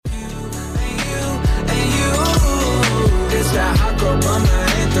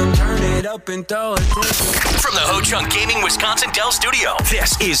up and throw it. From the Ho-Chunk Gaming Wisconsin Dell Studio,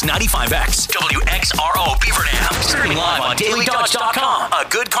 this is 95X WXRO Beaverdam. Streaming live on DailyDodge.com, a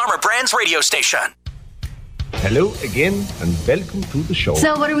Good Karma Brands radio station. Hello again and welcome to the show.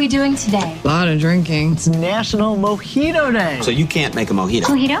 So what are we doing today? A lot of drinking. It's National Mojito Day. So you can't make a mojito?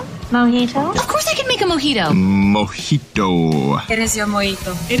 Mojito? Mojito? Of course I can make a mojito. Mojito. It is your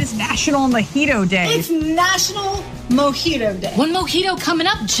mojito. It is National Mojito Day. It's National Mojito Day. One mojito coming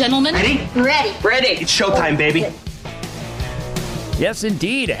up, gentlemen. Ready? Ready. It's showtime, baby. Yes,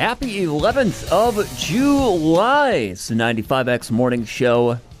 indeed. Happy 11th of July. It's the 95X Morning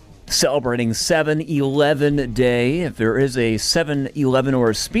Show celebrating 7-Eleven Day. If there is a 7-Eleven or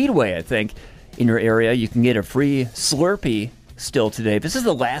a Speedway, I think, in your area, you can get a free Slurpee still today. This is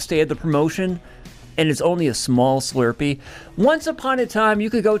the last day of the promotion, and it's only a small Slurpee. Once upon a time, you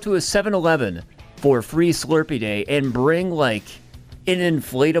could go to a 7-Eleven for free Slurpee Day and bring, like, an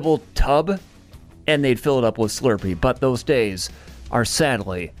inflatable tub, and they'd fill it up with Slurpee. But those days are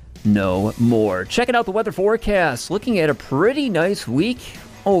sadly no more. Checking out the weather forecast. Looking at a pretty nice week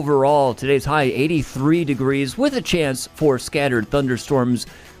overall. Today's high 83 degrees with a chance for scattered thunderstorms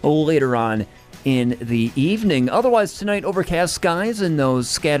later on in the evening. Otherwise, tonight, overcast skies and those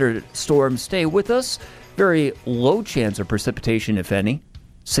scattered storms stay with us. Very low chance of precipitation, if any.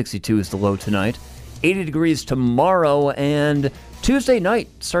 62 is the low tonight. 80 degrees tomorrow, and Tuesday night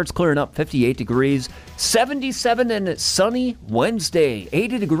starts clearing up, 58 degrees. 77 and sunny Wednesday.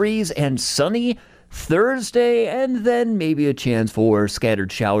 80 degrees and sunny Thursday, and then maybe a chance for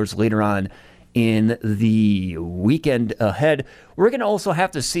scattered showers later on in the weekend ahead. We're going to also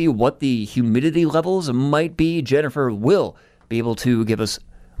have to see what the humidity levels might be. Jennifer will be able to give us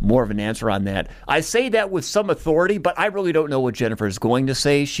more of an answer on that. I say that with some authority, but I really don't know what Jennifer is going to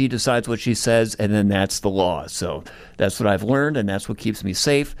say. She decides what she says, and then that's the law. So that's what I've learned, and that's what keeps me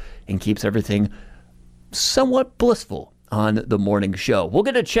safe and keeps everything somewhat blissful on the morning show. We'll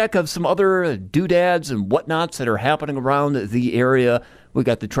get a check of some other doodads and whatnots that are happening around the area. We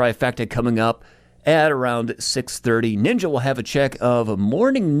got the trifecta coming up at around 6:30. Ninja will have a check of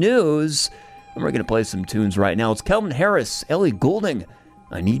morning news, and we're going to play some tunes right now. It's Calvin Harris, Ellie Goulding,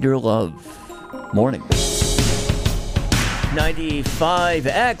 I Need Your Love. Morning.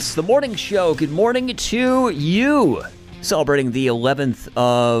 95X, the morning show. Good morning to you. Celebrating the 11th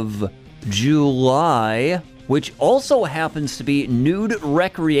of July, which also happens to be Nude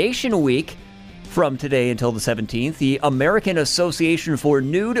Recreation Week from today until the 17th. The American Association for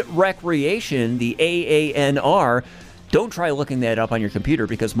Nude Recreation, the AANR. Don't try looking that up on your computer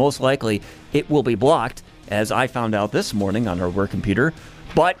because most likely it will be blocked, as I found out this morning on our work computer.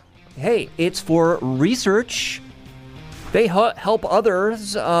 But hey, it's for research. They help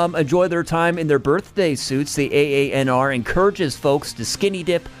others enjoy their time in their birthday suits. The AANR encourages folks to skinny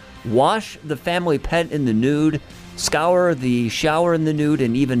dip, wash the family pet in the nude, scour the shower in the nude,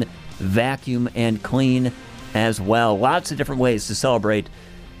 and even vacuum and clean as well. Lots of different ways to celebrate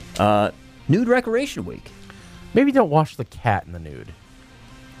Nude Recreation Week. Maybe don't wash the cat in the nude.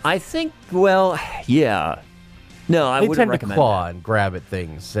 I think, well, yeah. No, I wouldn't recommend that. They tend to claw and grab at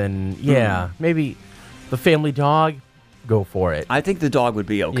things, and maybe the family dog, go for it. I think the dog would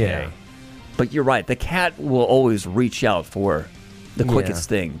be okay. Yeah. But you're right, the cat will always reach out for the quickest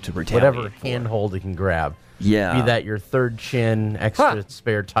thing to retaliate. Whatever handhold it can grab. Yeah. Be that your third chin, extra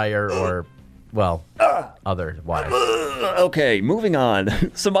spare tire, or, well, otherwise. Okay, moving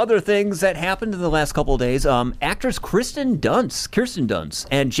on. Some other things that happened in the last couple of days. Actress Kirsten Dunst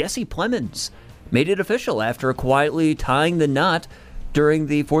and Jesse Plemons made it official after quietly tying the knot during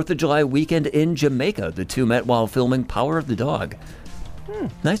the 4th of July weekend in Jamaica. The two met while filming Power of the Dog.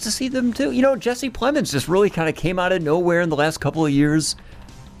 Nice to see them, too. You know, Jesse Plemons just really kind of came out of nowhere in the last couple of years,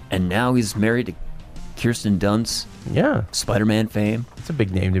 and now he's married to Kirsten Dunst. Yeah. Spider-Man fame. It's a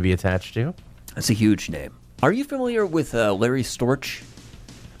big name to be attached to. That's a huge name. Are you familiar with Larry Storch?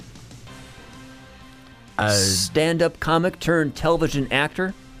 Stand-up comic turned television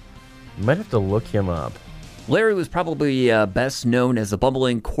actor. You might have to look him up. Larry was probably best known as the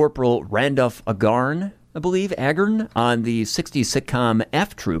bumbling Corporal Randolph Agern, I believe, on the 60s sitcom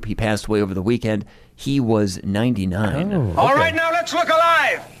F Troop. He passed away over the weekend. He was 99. Oh, okay. All right, now let's look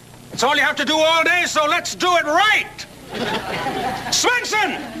alive. It's all you have to do all day, so let's do it right.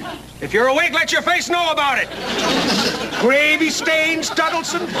 Svensson! If you're awake, let your face know about it. Gravy stains,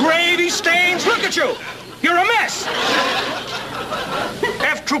 Duddleson, gravy stains. Look at you. You're a mess.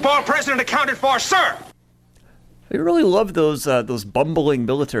 F Troop all present and accounted for, sir. They really loved those bumbling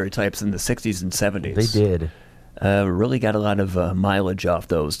military types in the 60s and 70s. They did. Really got a lot of mileage off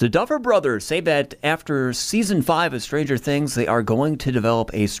those. The Duffer Brothers say that after season 5 of Stranger Things, they are going to develop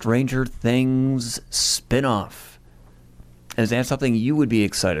a Stranger Things spinoff. Is that something you would be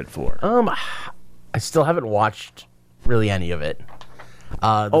excited for? I still haven't watched really any of it.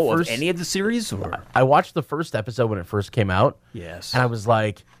 Of any of the series? Or? I watched the first episode when it first came out. Yes. And I was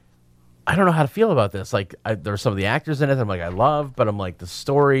like, I don't know how to feel about this. Like, there were some of the actors in it that I'm like, I love, but I'm like, the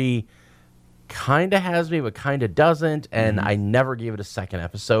story kind of has me, but kind of doesn't. And I never gave it a second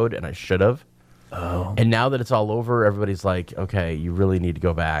episode, and I should have. Oh. And now that it's all over, everybody's like, okay, you really need to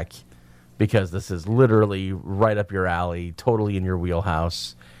go back because this is literally right up your alley, totally in your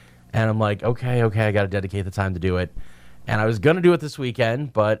wheelhouse. And I'm like, okay, I got to dedicate the time to do it. And I was going to do it this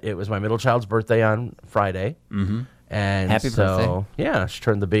weekend, but it was my middle child's birthday on Friday. Mm-hmm. And happy birthday. Yeah, she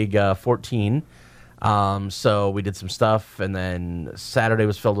turned the big 14. So we did some stuff, and then Saturday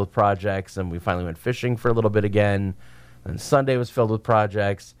was filled with projects, and we finally went fishing for a little bit again. And Sunday was filled with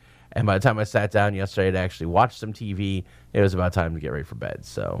projects. And by the time I sat down yesterday to actually watch some TV, it was about time to get ready for bed.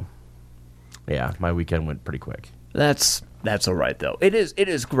 So, yeah, my weekend went pretty quick. That's all right, though. It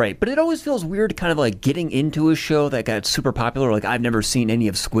is great, but it always feels weird kind of like getting into a show that got super popular. Like, I've never seen any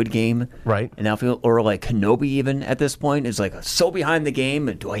of Squid Game. Right. And or like Kenobi even at this point is like so behind the game.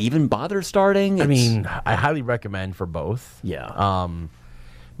 Do I even bother starting? I mean, I highly recommend for both. Yeah.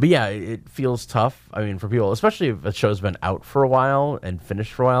 But yeah, it feels tough. I mean, for people, especially if a show's been out for a while and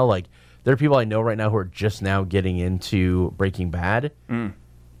finished for a while, like there are people I know right now who are just now getting into Breaking Bad.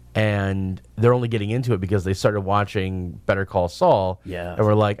 And they're only getting into it because they started watching Better Call Saul. Yeah. And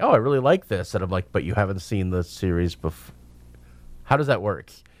we're like, oh, I really like this. And I'm like, but you haven't seen the series before. How does that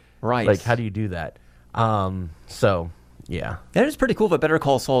work? Right. Like, how do you do that? So, yeah. That is pretty cool, but Better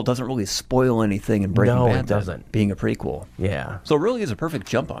Call Saul doesn't really spoil anything in Breaking Bad. No, it doesn't. Being a prequel. Yeah. So it really is a perfect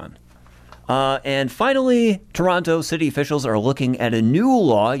jump on. And finally, Toronto city officials are looking at a new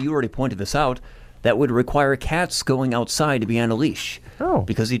law, you already pointed this out, that would require cats going outside to be on a leash. Oh.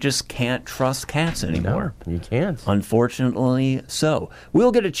 Because you just can't trust cats anymore. No, you can't. Unfortunately so.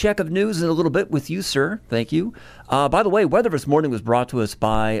 We'll get a check of news in a little bit with you, sir. Thank you. By the way, weather this morning was brought to us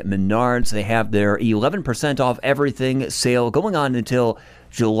by Menards. They have their 11% off everything sale going on until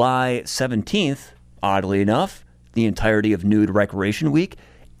July 17th. Oddly enough, the entirety of Nude Recreation Week.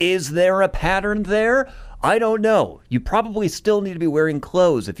 Is there a pattern there? I don't know. You probably still need to be wearing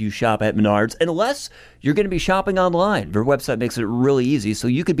clothes if you shop at Menards, unless you're going to be shopping online. Their website makes it really easy, so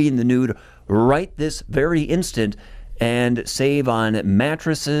you could be in the nude right this very instant and save on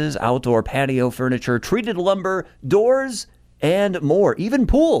mattresses, outdoor patio furniture, treated lumber, doors, and more, even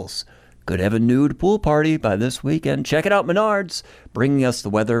pools. Could have a nude pool party by this weekend. Check it out, Menards, bringing us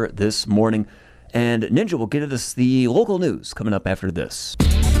the weather this morning. And Ninja will get us the local news coming up after this.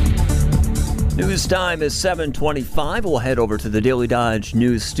 News time is 7:25. We'll head over to the Daily Dodge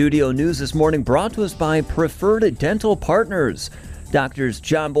News Studio. News this morning brought to us by Preferred Dental Partners. Doctors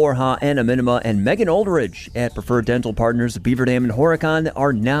John Borja, Anna Minima, and Megan Aldridge at Preferred Dental Partners of Beaver Dam and Horicon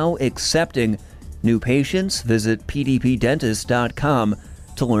are now accepting new patients. Visit pdpdentist.com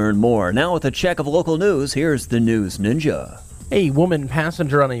to learn more. Now with a check of local news, here's the News Ninja. A woman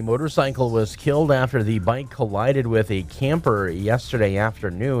passenger on a motorcycle was killed after the bike collided with a camper yesterday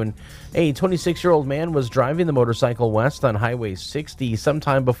afternoon. A 26-year-old man was driving the motorcycle west on Highway 60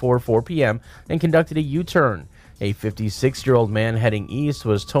 sometime before 4 p.m. and conducted a U-turn. A 56-year-old man heading east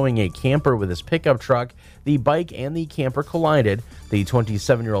was towing a camper with his pickup truck. The bike and the camper collided. The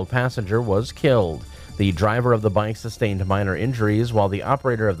 27-year-old passenger was killed. The driver of the bike sustained minor injuries, while the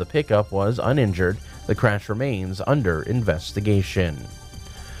operator of the pickup was uninjured. The crash remains under investigation.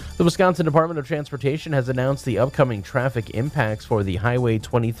 The Wisconsin Department of Transportation has announced the upcoming traffic impacts for the Highway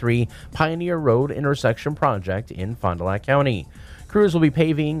 23 Pioneer Road intersection project in Fond du Lac County. Crews will be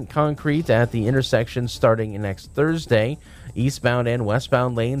paving concrete at the intersection starting next Thursday. Eastbound and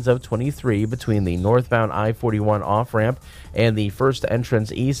westbound lanes of 23 between the northbound I-41 off-ramp and the first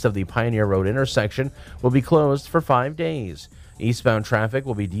entrance east of the Pioneer Road intersection will be closed for 5 days. Eastbound traffic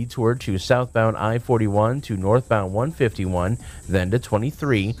will be detoured to southbound I-41 to northbound 151, then to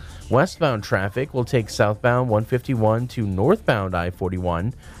 23. Westbound traffic will take southbound 151 to northbound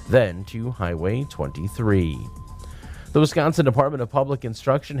I-41, then to Highway 23. The Wisconsin Department of Public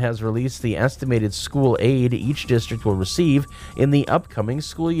Instruction has released the estimated school aid each district will receive in the upcoming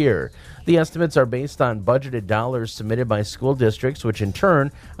school year. The estimates are based on budgeted dollars submitted by school districts, which in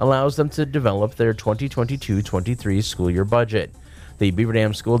turn allows them to develop their 2022-23 school year budget. The Beaver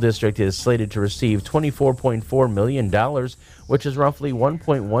Dam School District is slated to receive $24.4 million, which is roughly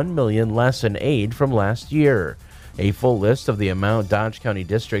 $1.1 million less in aid from last year. A full list of the amount Dodge County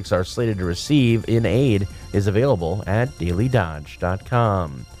districts are slated to receive in aid is available at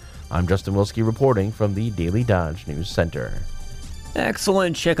dailydodge.com. I'm Justin Wilski reporting from the Daily Dodge News Center.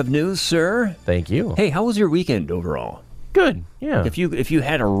 Excellent check of news, sir. Thank you. Hey, how was your weekend overall? Good, yeah. If you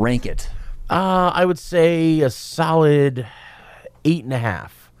had to rank it. I would say a solid 8.5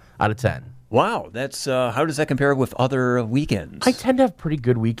 out of 10. Wow, that's how does that compare with other weekends? I tend to have pretty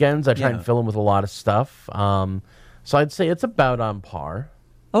good weekends. I try and fill them with a lot of stuff. So I'd say it's about on par.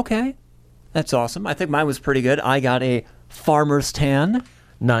 Okay, that's awesome. I think mine was pretty good. I got a farmer's tan.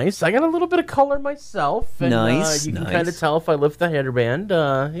 Nice. I got a little bit of color myself. And, nice. You can kind of tell if I lift the header.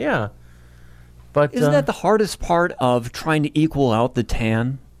 Yeah. But isn't that the hardest part of trying to equal out the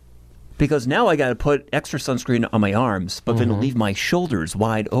tan? Because now I got to put extra sunscreen on my arms, but then leave my shoulders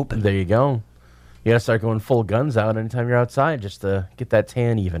wide open. There you go. You got to start going full guns out anytime you're outside just to get that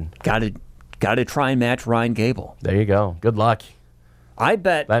tan even. Got to try and match Ryan Gable. There you go. Good luck. I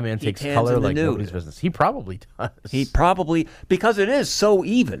bet that man takes color like nobody's business. He probably does. He probably, because it is so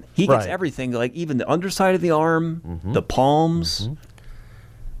even. He gets everything, like even the underside of the arm, the palms. And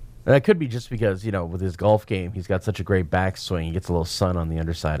that could be just because, with his golf game, he's got such a great backswing. He gets a little sun on the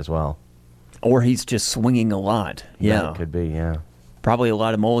underside as well. Or he's just swinging a lot. Yeah. That could be, yeah. Probably a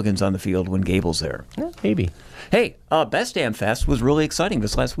lot of mulligans on the field when Gable's there. Yeah, maybe. Hey, Best Damn Fest was really exciting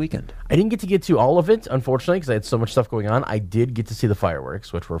this last weekend. I didn't get to all of it, unfortunately, because I had so much stuff going on. I did get to see the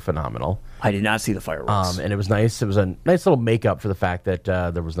fireworks, which were phenomenal. I did not see the fireworks. And it was nice. It was a nice little makeup for the fact that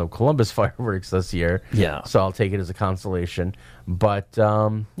there was no Columbus fireworks this year. Yeah. So I'll take it as a consolation. But,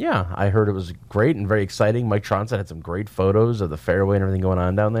 yeah, I heard it was great and very exciting. Mike Tronson had some great photos of the fairway and everything going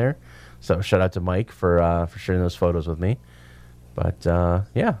on down there. So shout out to Mike for sharing those photos with me. But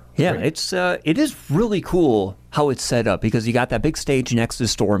yeah, it is really cool how it's set up because you got that big stage next to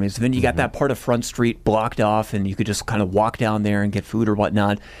Stormy's, then you got that part of Front Street blocked off, and you could just kind of walk down there and get food or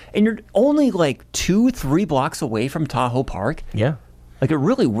whatnot. And you're only like 2-3 blocks away from Tahoe Park. Yeah, like it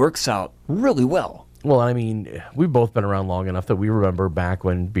really works out really well. Well, I mean, we've both been around long enough that we remember back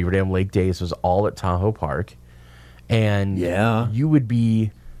when Beaver Dam Lake Days was all at Tahoe Park, and you would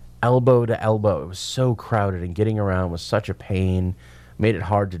be elbow to elbow. It was so crowded, and getting around was such a pain. Made it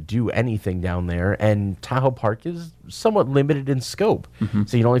hard to do anything down there. And Tahoe Park is somewhat limited in scope, so you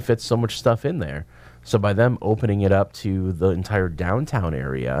can only fit so much stuff in there. So by them opening it up to the entire downtown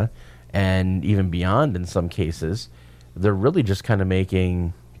area, and even beyond in some cases, they're really just kind of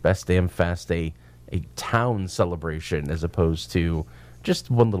making Best Damn Fest a town celebration as opposed to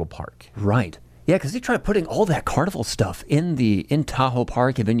just one little park. Right. Yeah, because they tried putting all that carnival stuff in Tahoe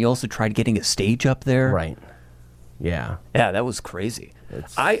Park, and then you also tried getting a stage up there. Right. Yeah. Yeah, that was crazy.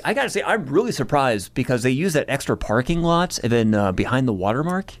 I got to say, I'm really surprised because they use that extra parking lot and then behind the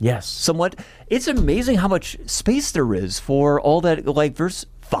watermark. Yes. Somewhat. It's amazing how much space there is for all that. Like, there's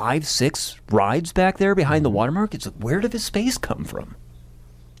 5-6 rides back there behind the watermark. It's like, where did the space come from?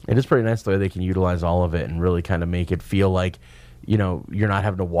 It is pretty nice the way they can utilize all of it and really kind of make it feel like, you're not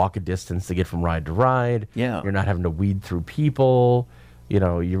having to walk a distance to get from ride to ride. Yeah. You're not having to weed through people. You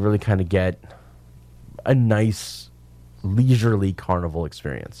really kind of get a nice, leisurely carnival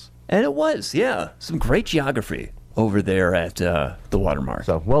experience. And it was, yeah. Some great geography over there at the watermark.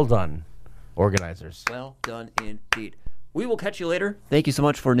 So, well done, organizers. Well done indeed. We will catch you later. Thank you so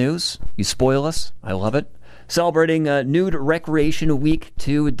much for news. You spoil us. I love it. Celebrating Nude Recreation Week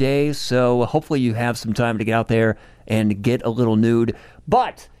today, so hopefully you have some time to get out there and get a little nude.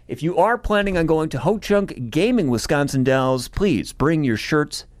 But if you are planning on going to Ho-Chunk Gaming Wisconsin Dells, please bring your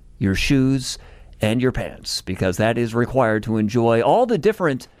shirts, your shoes, and your pants, because that is required to enjoy all the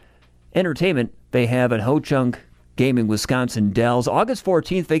different entertainment they have at Ho-Chunk Gaming Wisconsin Dells. August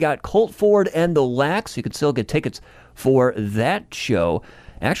 14th, they got Colt Ford and the Lax. You can still get tickets for that show.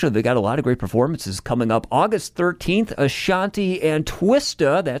 Actually, they got a lot of great performances coming up. August 13th, Ashanti and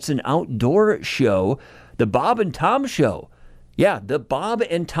Twista. That's an outdoor show. The Bob and Tom Show. Yeah, the Bob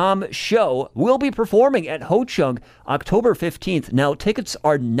and Tom Show will be performing at Ho-Chunk October 15th. Now, tickets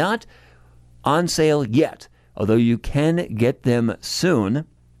are not on sale yet, although you can get them soon.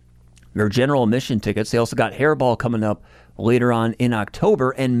 Your general admission tickets. They also got Hairball coming up later on in October.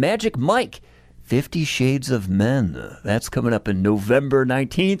 And Magic Mike, 50 Shades of Men. That's coming up in November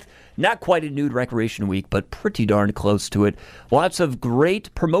 19th. Not quite a Nude Recreation Week, but pretty darn close to it. Lots of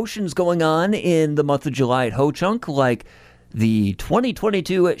great promotions going on in the month of July at Ho-Chunk, like the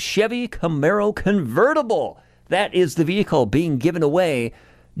 2022 Chevy Camaro Convertible. That is the vehicle being given away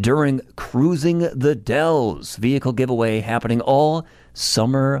during Cruising the Dells. Vehicle giveaway happening all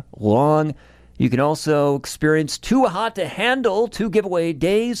summer long. You can also experience Too Hot to Handle, 2 giveaway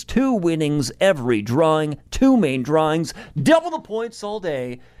days, 2 winnings every drawing, 2 main drawings, double the points all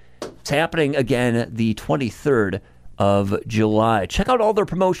day. It's happening again the 23rd of July. Check out all their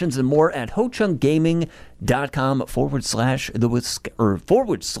promotions and more at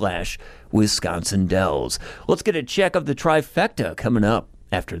hochunkgaming.com/Wisconsin Dells. Let's get a check of the trifecta coming up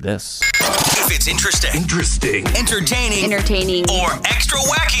after this. If it's interesting, entertaining, or extra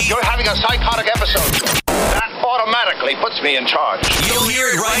wacky, You're having a psychotic episode. That automatically puts me in charge. you'll hear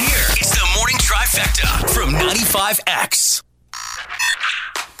it right here. It's the Morning Trifecta from 95X.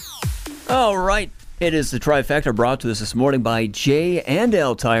 All right. It is the Trifecta brought to us this morning by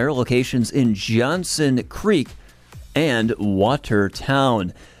J&L Tire, locations in Johnson Creek and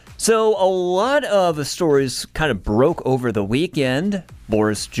Watertown. So a lot of stories kind of broke over the weekend.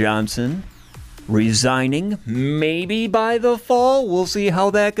 Boris Johnson resigning, maybe by the fall. We'll see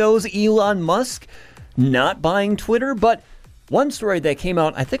how that goes. Elon Musk not buying Twitter. But one story that came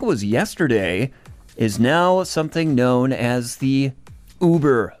out, I think it was yesterday, is now something known as the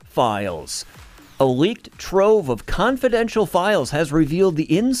Uber files. A leaked trove of confidential files has revealed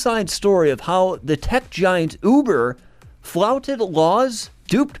the inside story of how the tech giant Uber flouted laws,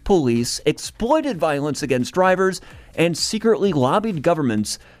 duped police, exploited violence against drivers, and secretly lobbied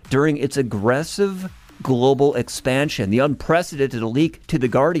governments during its aggressive global expansion. The unprecedented leak to The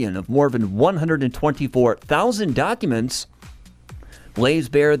Guardian of more than 124,000 documents lays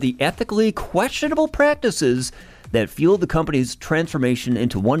bare the ethically questionable practices that fueled the company's transformation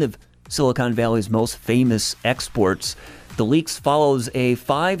into one of Silicon Valley's most famous exports. The leaks follows a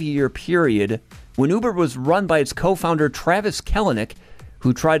 5-year period when Uber was run by its co-founder Travis Kalanick,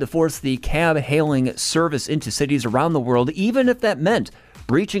 who tried to force the cab-hailing service into cities around the world, even if that meant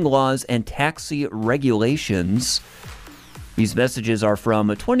breaching laws and taxi regulations. These messages are from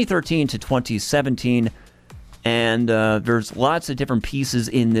 2013 to 2017, and there's lots of different pieces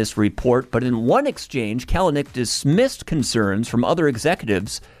in this report. But in one exchange, Kalanick dismissed concerns from other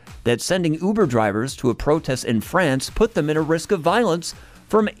executives that sending Uber drivers to a protest in France put them at a risk of violence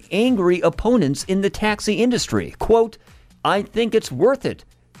from angry opponents in the taxi industry. Quote, "I think it's worth it,"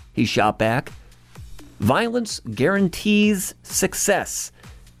 he shot back. "Violence guarantees success,"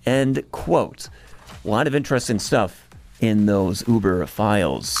 end quote. A lot of interesting stuff in those Uber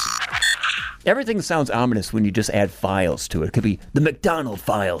files. Everything sounds ominous when you just add files to it. It could be the McDonald's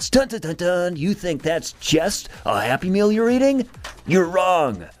files. Dun, dun, dun, dun. You think that's just a Happy Meal you're eating? You're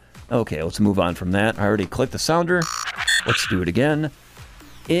wrong. Okay, let's move on from that. I already clicked the sounder. Let's do it again.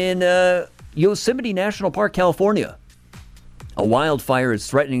 In Yosemite National Park, California, a wildfire is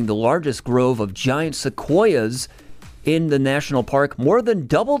threatening the largest grove of giant sequoias in the national park, more than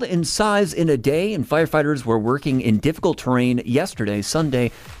doubled in size in a day, and firefighters were working in difficult terrain yesterday, Sunday,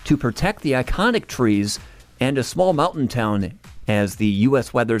 to protect the iconic trees and a small mountain town as the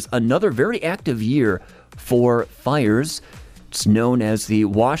U.S. weathers another very active year for fires. It's known as the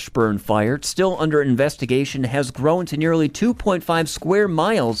Washburn Fire. It's still under investigation, has grown to nearly 2.5 square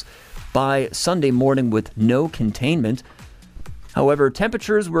miles by Sunday morning with no containment. However,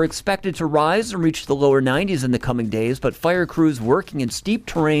 temperatures were expected to rise and reach the lower 90s in the coming days, but fire crews working in steep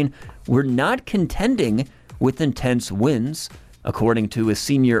terrain were not contending with intense winds. According to a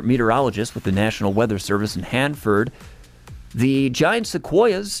senior meteorologist with the National Weather Service in Hanford, the giant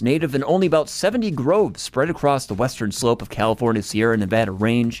sequoias, native in only about 70 groves spread across the western slope of California's Sierra Nevada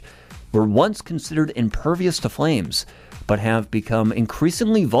range, were once considered impervious to flames, but have become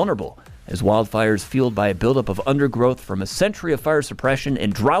increasingly vulnerable as wildfires fueled by a buildup of undergrowth from a century of fire suppression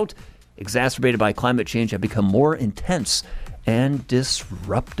and drought, exacerbated by climate change, have become more intense and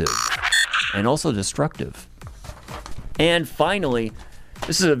disruptive, and also destructive. And finally,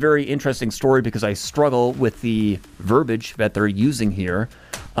 this is a very interesting story because I struggle with the verbiage that they're using here.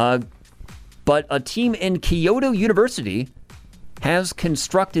 But a team in Kyoto University has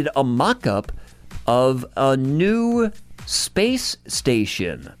constructed a mock-up of a new space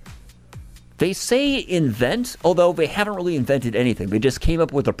station. They say invent, although they haven't really invented anything. They just came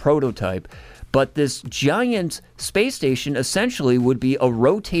up with a prototype. But this giant space station essentially would be a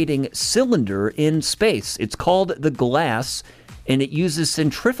rotating cylinder in space. It's called the Glass, and it uses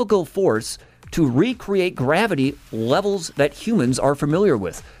centrifugal force to recreate gravity levels that humans are familiar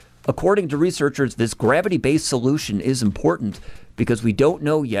with. According to researchers, this gravity-based solution is important because we don't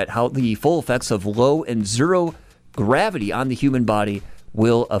know yet how the full effects of low and zero gravity on the human body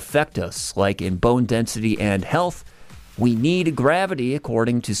will affect us, like in bone density and health. We need gravity,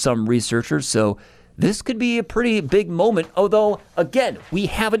 according to some researchers, so this could be a pretty big moment, although, again, we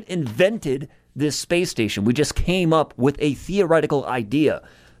haven't invented this space station. We just came up with a theoretical idea.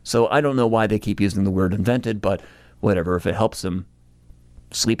 So I don't know why they keep using the word invented, but whatever. If it helps them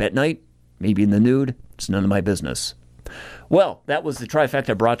sleep at night, maybe in the nude, it's none of my business. Well, that was the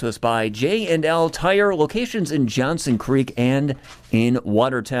trifecta brought to us by J&L Tire, locations in Johnson Creek and in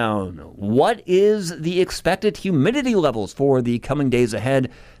Watertown. What is the expected humidity levels for the coming days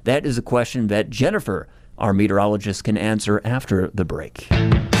ahead? That is a question that Jennifer, our meteorologist, can answer after the break.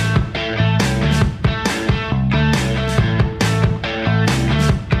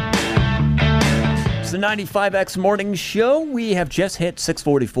 It's the 95X Morning Show. We have just hit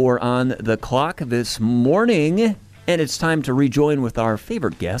 6:44 on the clock this morning. And it's time to rejoin with our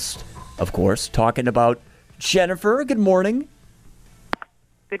favorite guest, of course, talking about Jennifer. Good morning.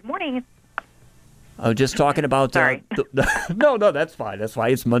 Good morning. Just talking about... Sorry. No, that's fine. That's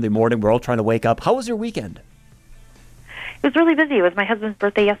fine. It's Monday morning. We're all trying to wake up. How was your weekend? It was really busy. It was my husband's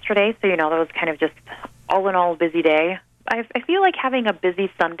birthday yesterday, so, that was kind of just all in all a busy day. I feel like having a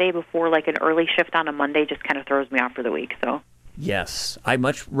busy Sunday before, like, an early shift on a Monday just kind of throws me off for the week, so... Yes. I'd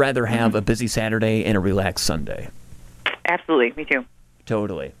much rather have a busy Saturday and a relaxed Sunday. Absolutely, me too.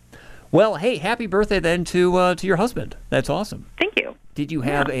 Totally. Well, hey, happy birthday then to your husband. That's awesome. Thank you. Did you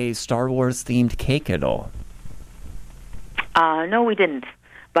have a Star Wars themed cake at all? No, we didn't.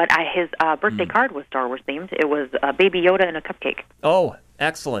 But his birthday card was Star Wars themed. It was Baby Yoda and a cupcake. Oh,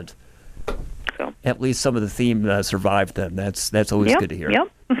 excellent. So at least some of the theme survived then. That's always good to hear. Yep.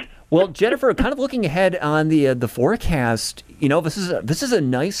 Well, Jennifer, kind of looking ahead on the forecast, this is a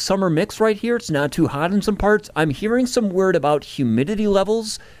nice summer mix right here. It's not too hot in some parts. I'm hearing some word about humidity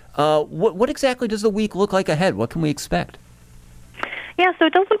levels. What exactly does the week look like ahead? What can we expect? Yeah, so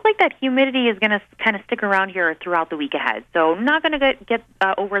it does look like that humidity is going to kind of stick around here throughout the week ahead. So not going to get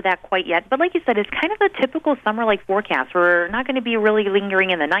over that quite yet. But like you said, it's kind of a typical summer-like forecast. We're not going to be really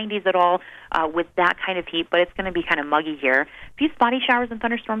lingering in the 90s at all with that kind of heat, but it's going to be kind of muggy here. A few spotty showers and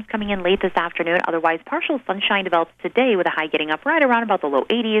thunderstorms coming in late this afternoon. Otherwise, partial sunshine develops today with a high getting up right around about the low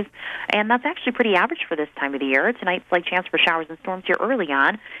 80s. And that's actually pretty average for this time of the year. Tonight, slight chance for showers and storms here early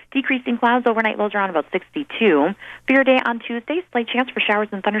on. Decreasing clouds, overnight lows around about 62. For your day on Tuesday, slight chance for showers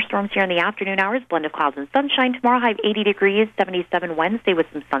and thunderstorms here in the afternoon hours, blend of clouds and sunshine. Tomorrow, high of 80 degrees, 77 Wednesday with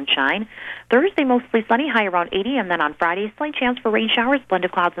some sunshine. Thursday, mostly sunny, high around 80. And then on Friday, slight chance for rain showers, blend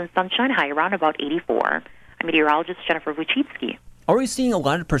of clouds and sunshine, high around about 84. I'm meteorologist Jennifer Vuchitsky. Are we seeing a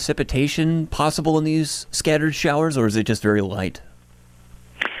lot of precipitation possible in these scattered showers, or is it just very light?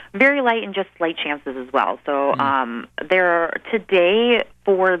 Very light and just slight chances as well. So there are today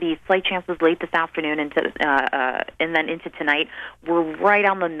for the slight chances late this afternoon and then into tonight, we're right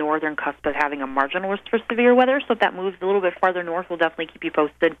on the northern cusp of having a marginal risk for severe weather. So if that moves a little bit farther north, we'll definitely keep you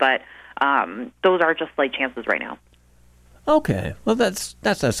posted. But those are just slight chances right now. Okay. Well, that's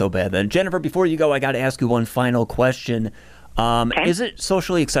not so bad then. Jennifer, before you go, I got to ask you one final question. Okay. Is it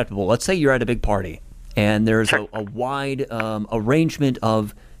socially acceptable? Let's say you're at a big party and there's a wide arrangement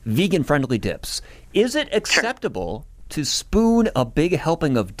of vegan-friendly dips. Is it acceptable to spoon a big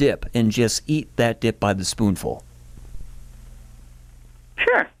helping of dip and just eat that dip by the spoonful?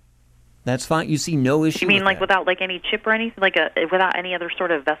 Sure. That's fine. You see no issue. You mean with like that? without like any chip or anything, without any other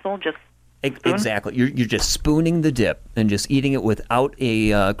sort of vessel, just spoon? Exactly. You're just spooning the dip and just eating it without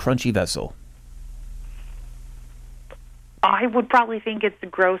a crunchy vessel. I would probably think it's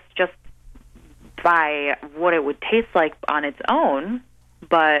gross just by what it would taste like on its own.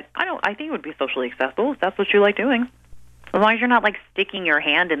 But I think it would be socially acceptable if that's what you like doing. As long as you're not like sticking your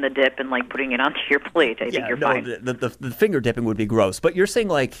hand in the dip and like putting it onto your plate, I think you're fine. The finger dipping would be gross. But you're saying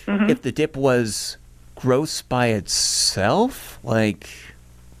like if the dip was gross by itself, like.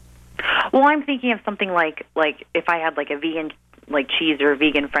 Well, I'm thinking of something like if I had like a vegan like cheese or a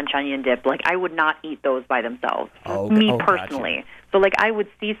vegan French onion dip, like I would not eat those by themselves. Me personally. Gotcha. So like I would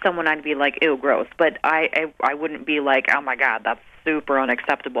see someone, I'd be like, ew, gross. But I wouldn't be like, oh my God, that's super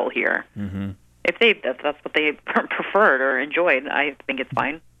unacceptable here. Mm-hmm. If that's what they preferred or enjoyed, I think it's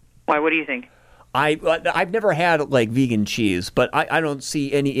fine. Why? What do you think? I've never had like vegan cheese, but I don't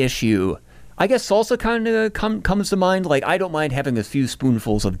see any issue. I guess salsa kind of comes to mind. Like I don't mind having a few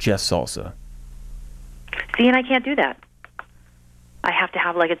spoonfuls of just salsa. See, and I can't do that. I have to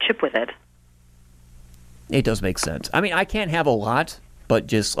have like a chip with it. It does make sense. I mean, I can't have a lot, but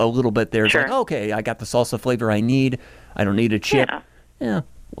just a little bit there. Sure. Like, okay, I got the salsa flavor I need. I don't need a chip. Yeah,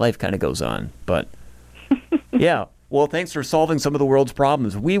 life kind of goes on. But, yeah. Well, thanks for solving some of the world's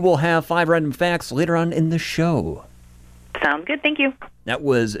problems. We will have 5 random facts later on in the show. Sounds good. Thank you. That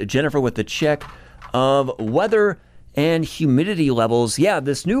was Jennifer with the check of weather and humidity levels. Yeah,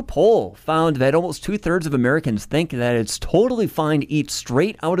 this new poll found that almost 2/3 of Americans think that it's totally fine to eat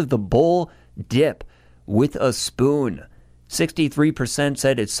straight out of the bowl dip with a spoon. 63%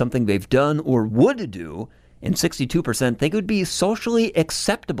 said it's something they've done or would do, and 62% think it would be socially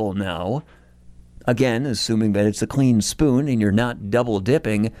acceptable now. Again, assuming that it's a clean spoon and you're not double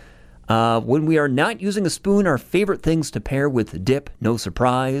dipping. When we are not using a spoon, our favorite things to pair with dip, no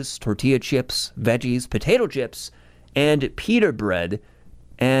surprise, tortilla chips, veggies, potato chips, and pita bread.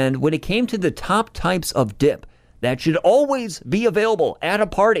 And when it came to the top types of dip that should always be available at a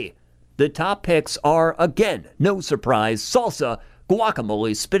party, the top picks are, again, no surprise, salsa,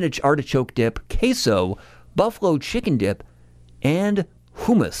 guacamole, spinach artichoke dip, queso, buffalo chicken dip, and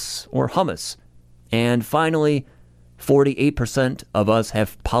hummus or hummus. And finally, 48% of us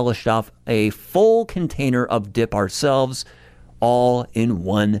have polished off a full container of dip ourselves, all in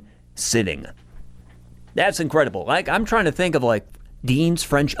one sitting. That's incredible. I'm trying to think of Dean's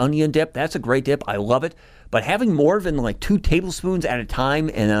French onion dip. That's a great dip. I love it. But having more than 2 tablespoons at a time,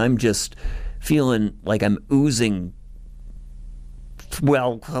 and I'm just feeling like I'm oozing.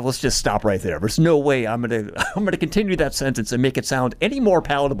 Well, let's just stop right there. There's no way I'm gonna continue that sentence and make it sound any more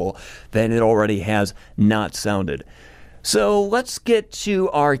palatable than it already has not sounded. So let's get to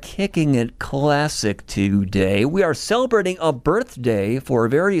our Kicking It Classic today. We are celebrating a birthday for a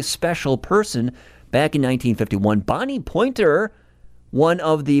very special person. Back in 1951, Bonnie Pointer, one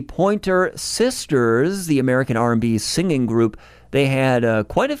of the Pointer Sisters, the American R&B singing group, they had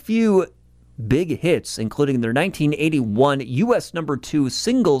quite a few big hits, including their 1981 U.S. number 2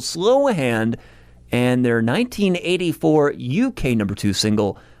 single, Slow Hand, and their 1984 UK number 2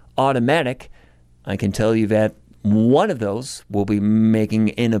 single, Automatic. I can tell you that one of those will be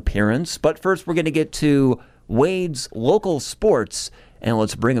making an appearance. But first, we're going to get to Wade's local sports, and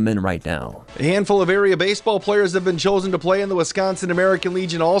let's bring them in right now. A handful of area baseball players have been chosen to play in the Wisconsin American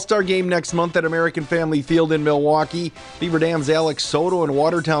Legion All-Star Game next month at American Family Field in Milwaukee. Beaver Dam's Alex Soto and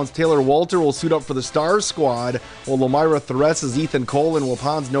Watertown's Taylor Walter will suit up for the Stars squad, while Lomira Therese's Ethan Cole and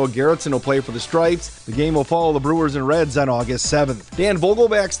Waupons's Noah Garrettson will play for the Stripes. The game will follow the Brewers and Reds on August 7th. Dan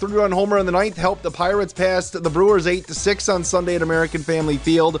Vogelback's 3-run homer in the ninth helped the Pirates pass the Brewers 8-6 on Sunday at American Family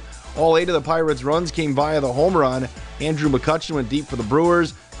Field. All 8 of the Pirates' runs came via the home run. Andrew McCutchen went deep for the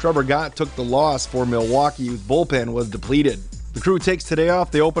Brewers. Trevor Gott took the loss for Milwaukee, whose bullpen was depleted. The Crew takes today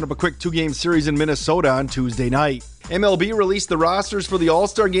off. They open up a quick 2-game series in Minnesota on Tuesday night. MLB released the rosters for the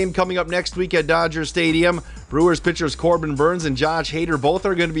All-Star Game coming up next week at Dodger Stadium. Brewers pitchers Corbin Burns and Josh Hader both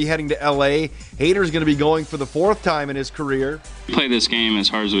are going to be heading to L.A. Hader's going to be going for the 4th time in his career. We play this game as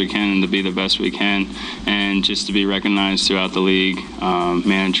hard as we can and to be the best we can, and just to be recognized throughout the league,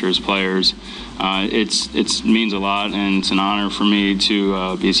 managers, players. It means a lot, and it's an honor for me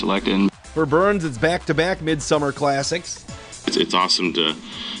to be selected. For Burns, it's back-to-back Midsummer Classics. It's awesome to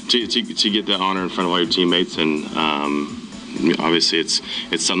get that honor in front of all your teammates, and obviously it's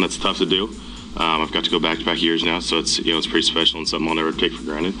something that's tough to do. I've got to go back-to-back years now, so it's pretty special and something I'll never take for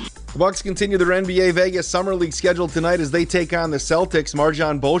granted. The Bucks continue their NBA Vegas Summer League schedule tonight as they take on the Celtics.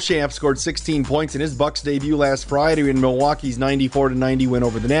 Marjon Beauchamp scored 16 points in his Bucks debut last Friday in Milwaukee's 94-90 win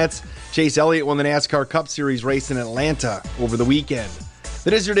over the Nets. Chase Elliott won the NASCAR Cup Series race in Atlanta over the weekend.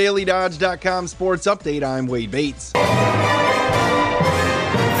 That is your DailyDodge.com sports update. I'm Wade Bates.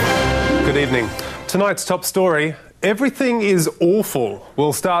 Good evening. Tonight's top story, everything is awful.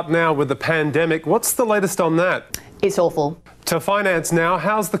 We'll start now with the pandemic. What's the latest on that? It's awful. To finance now,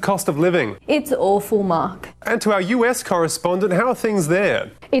 how's the cost of living? It's awful, Mark. And to our US correspondent, how are things there?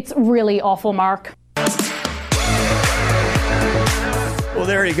 It's really awful, Mark. Well,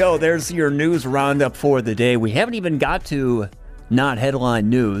 there you go. There's your news roundup for the day. We haven't even got to not headline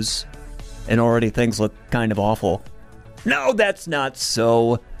news, and already things look kind of awful. No, that's not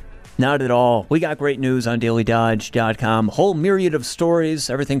so. Not at all. We got great news on DailyDodge.com. Whole myriad of stories,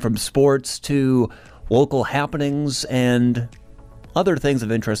 everything from sports to local happenings and other things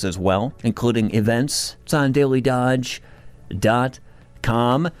of interest as well, including events. It's on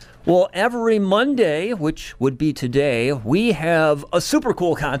DailyDodge.com. Well, every Monday, which would be today, we have a super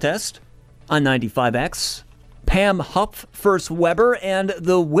cool contest on 95X. Pam Hupp, First Weber, and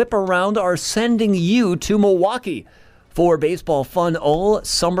the Whip Around are sending you to Milwaukee for baseball fun all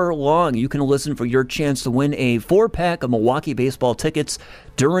summer long. You can listen for your chance to win a 4-pack of Milwaukee baseball tickets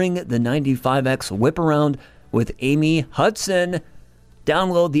during the 95X Whip Around with Amy Hudson.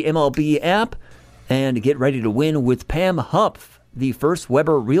 Download the MLB app and get ready to win with Pam Hupp, the First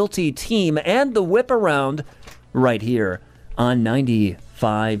Weber Realty team, and the Whip Around right here on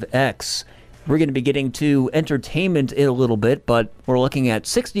 95X. We're going to be getting to entertainment in a little bit, but we're looking at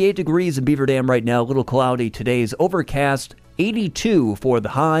 68 degrees in Beaver Dam right now. A little cloudy. Today's overcast, 82 for the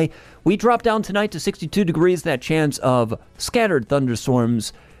high. We drop down tonight to 62 degrees. That chance of scattered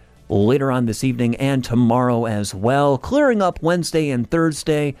thunderstorms later on this evening and tomorrow as well. Clearing up Wednesday and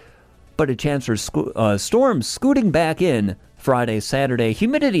Thursday, but a chance for storms scooting back in Friday, Saturday.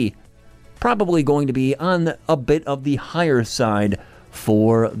 Humidity probably going to be on a bit of the higher side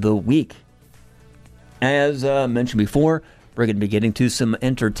for the week. As mentioned before, we're going to be getting to some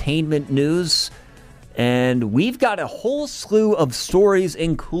entertainment news. And we've got a whole slew of stories,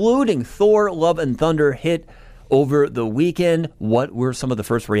 including Thor, Love and Thunder hit over the weekend. What were some of the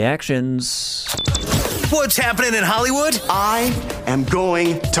first reactions? What's happening in Hollywood? I am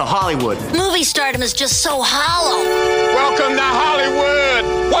going to Hollywood. Movie stardom is just so hollow. Welcome to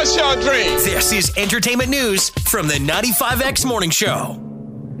Hollywood. What's your dream? This is entertainment news from the 95X Morning Show.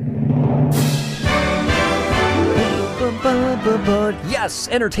 Yes,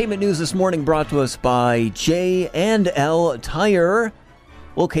 entertainment news this morning brought to us by J&L Tire.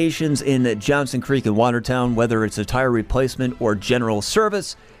 Locations in Johnson Creek and Watertown, whether it's a tire replacement or general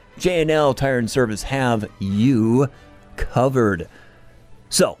service, J&L Tire and Service have you covered.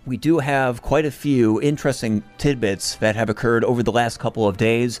 So, we do have quite a few interesting tidbits that have occurred over the last couple of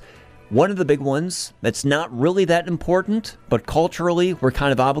days. One of the big ones that's not really that important, but culturally we're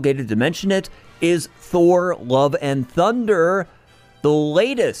kind of obligated to mention it, is Thor, Love and Thunder. The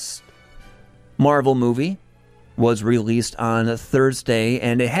latest Marvel movie was released on Thursday,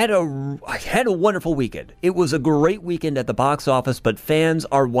 and it had a wonderful weekend. It was a great weekend at the box office, but fans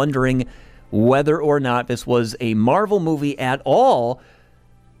are wondering whether or not this was a Marvel movie at all.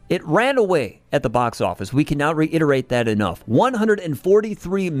 It ran away at the box office. We cannot reiterate that enough.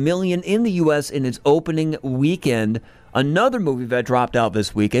 $143 million in the U.S. in its opening weekend. Another movie that dropped out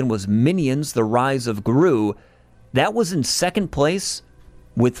this weekend was Minions: The Rise of Gru. That was in second place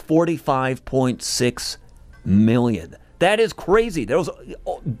with $45.6 million. That is crazy. There was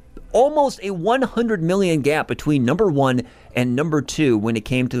almost a $100 million gap between number one and number two when it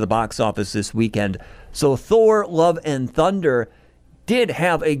came to the box office this weekend. So Thor, Love and Thunder did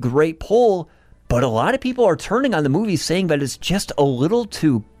have a great pull, but a lot of people are turning on the movie saying that it's just a little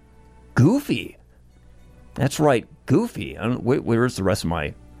too goofy. That's right, goofy. Where's the rest of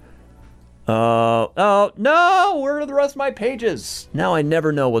my... oh, no! Where are the rest of my pages? Now I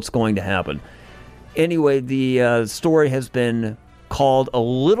never know what's going to happen. Anyway, the story has been called a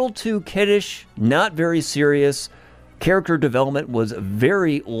little too kiddish, not very serious. Character development was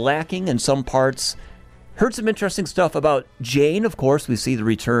very lacking in some parts. Heard some interesting stuff about Jane, of course. We see the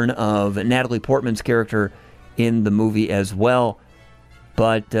return of Natalie Portman's character in the movie as well.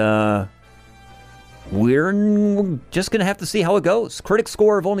 But we're just going to have to see how it goes. Critic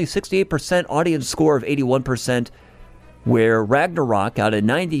score of only 68%, audience score of 81%, where Ragnarok got a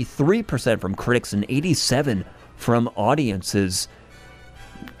 93% from critics and 87% from audiences.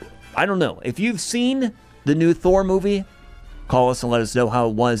 I don't know. If you've seen the new Thor movie, call us and let us know how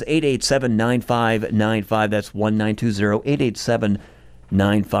it was. 887-9595. That's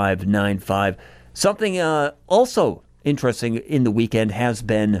 1920-887-9595. Something also interesting in the weekend has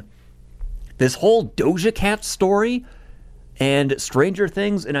been this whole Doja Cat story and Stranger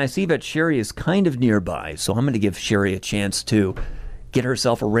Things. And I see that Sherry is kind of nearby, so I'm going to give Sherry a chance to get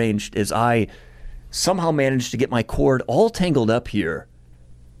herself arranged as I somehow managed to get my cord all tangled up here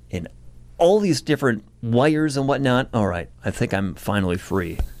in all these different wires and whatnot. All right, I think I'm finally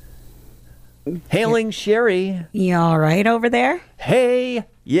free. Hailing Sherry. You all right over there? Hey.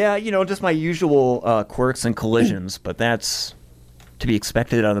 Yeah, just my usual quirks and collisions, but that's to be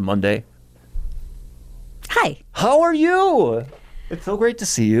expected on a Monday. Hi. How are you? It's so great to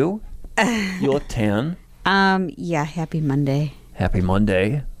see you. You look tan. Yeah, happy Monday. Happy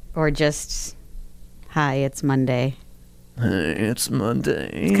Monday. Or just, hi, it's Monday. Hey, it's Monday.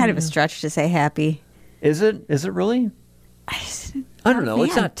 It's kind of a stretch to say happy. Is it? Is it really? I don't know.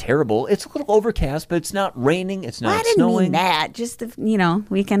 It's not terrible. It's a little overcast, but it's not raining. It's not snowing. I didn't mean that. Just the,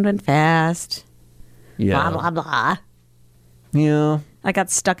 weekend went fast. Yeah. Blah, blah, blah. Yeah. I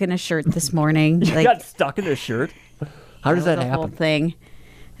got stuck in a shirt this morning. You got stuck in a shirt? How does that happen? Whole thing.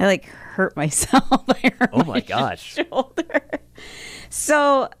 I hurt myself. Oh my gosh. Shoulder.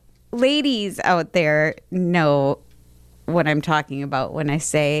 So, ladies out there know what I'm talking about when I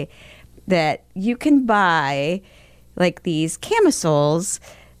say that you can buy these camisoles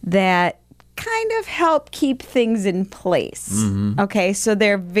that kind of help keep things in place. Mm-hmm. Okay, so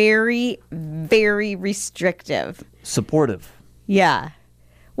they're very, very restrictive. Supportive. Yeah.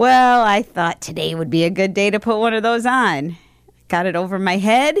 Well, I thought today would be a good day to put one of those on. Got it over my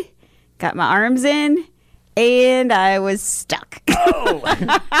head, got my arms in, and I was stuck. Oh.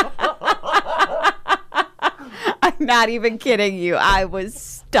 I'm not even kidding you. I was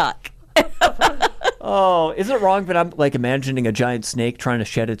stuck. Oh, is it wrong? But I'm like imagining a giant snake trying to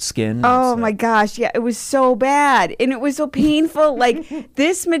shed its skin. Oh my gosh, yeah, it was so bad. And it was so painful. Like,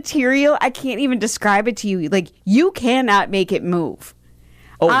 this material, I can't even describe it to you. Like, you cannot make it move.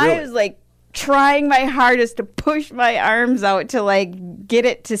 Oh, really? I was like trying my hardest to push my arms out to like get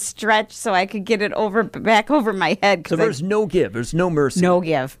it to stretch so I could get it back over my head. So there's no give. There's no mercy. No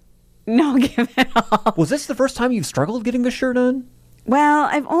give. No give at all. Was this the first time you've struggled getting the shirt on? Well,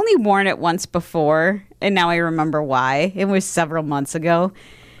 I've only worn it once before, and now I remember why. It was several months ago.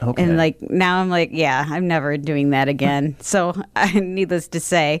 Okay. And like now I'm like, yeah, I'm never doing that again. So needless to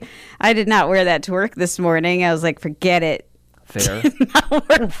say, I did not wear that to work this morning. I was like, forget it. Fair. Not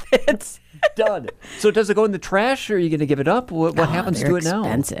worth it. Done. So does it go in the trash, or are you going to give it up? What happens to it now?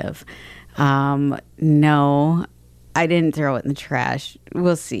 Expensive. No, I didn't throw it in the trash.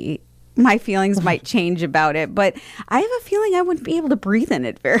 We'll see. My feelings might change about it, but I have a feeling I wouldn't be able to breathe in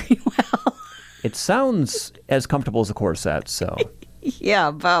it very well. It sounds as comfortable as a corset, so. Yeah,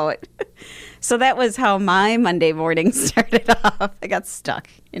 about. So that was how my Monday morning started off. I got stuck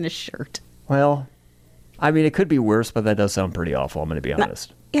in a shirt. Well, I mean, it could be worse, but that does sound pretty awful, I'm going to be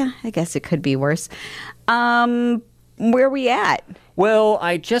honest. Yeah, I guess it could be worse. Where we at? Well,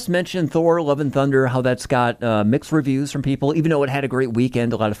 I just mentioned Thor, Love and Thunder, how that's got mixed reviews from people. Even though it had a great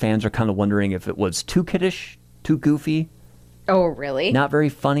weekend, a lot of fans are kind of wondering if it was too kiddish, too goofy. Oh, really? Not very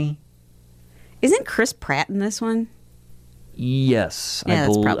funny. Isn't Chris Pratt in this one? Yes, Yeah,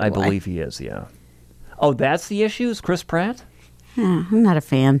 I believe he is, yeah. Oh, that's the issue? Is Chris Pratt? Yeah, I'm not a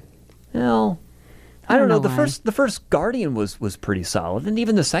fan. Well, I don't know. The why. first Guardian was pretty solid, and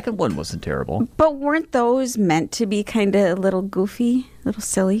even the second one wasn't terrible. But weren't those meant to be kind of a little goofy, a little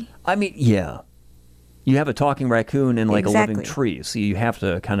silly? I mean, yeah. You have a talking raccoon and like a living Exactly. tree, so you have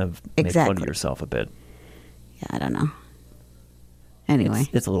to kind of make fun of yourself a bit. Yeah, I don't know. Anyway.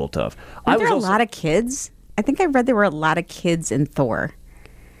 It's a little tough. Are there a lot of kids? I think I read there were a lot of kids in Thor.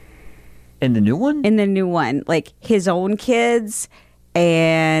 In the new one? In the new one. Like his own kids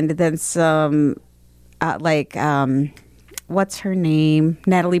and then some, what's her name?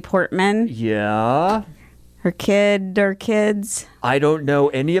 Natalie Portman. Yeah. Her kid or kids. I don't know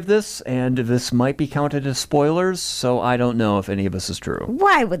any of this, and this might be counted as spoilers, so I don't know if any of this is true.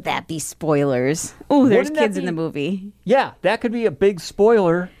 Why would that be spoilers? Oh, there's Wouldn't that kids in be- the movie. Yeah, that could be a big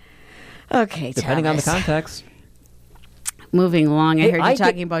spoiler. Okay, depending on the Thomas. context. Moving along, I heard you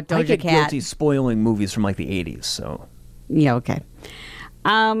talking about I Doja get Cat. guilty spoiling movies from like the 80s, so. Yeah, okay.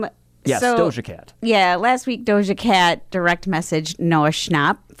 Yes, so- Doja Cat. Yeah, last week Doja Cat direct messaged Noah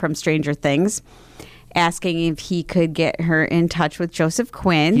Schnapp from Stranger Things, asking if he could get her in touch with Joseph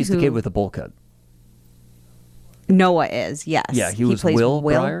Quinn. He's the kid with the bowl cut. Noah is, yes. Yeah, he was plays Will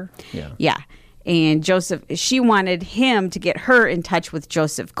Breyer. Yeah. Yeah. And she wanted him to get her in touch with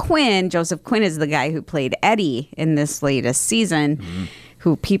Joseph Quinn. Joseph Quinn is the guy who played Eddie in this latest season,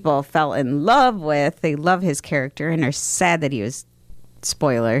 who people fell in love with. They love his character and are sad that he was,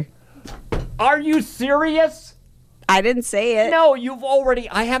 spoiler. Are you serious? I didn't say it. No,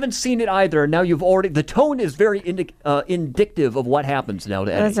 I haven't seen it either. Now the tone is very indicative of what happens now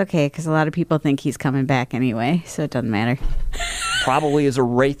to Eddie. That's okay, because a lot of people think he's coming back anyway, so it doesn't matter. Probably as a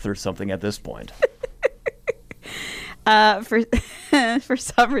wraith or something at this point. For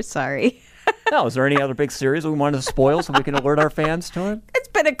summer, sorry. No, is there any other big series we wanted to spoil so we can alert our fans to it? It's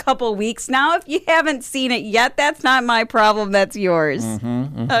been a couple weeks now. If you haven't seen it yet, that's not my problem. That's yours.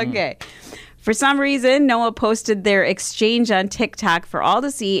 Okay. For some reason, Noah posted their exchange on TikTok for all to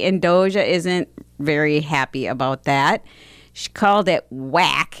see, and Doja isn't very happy about that. She called it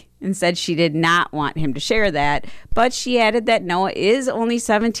whack and said she did not want him to share that, but she added that Noah is only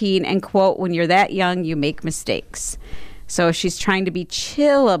 17 and, quote, when you're that young, you make mistakes. So she's trying to be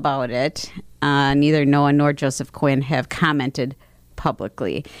chill about it. Neither Noah nor Joseph Quinn have commented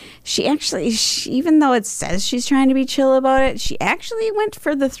publicly. She even though it says she's trying to be chill about it, she actually went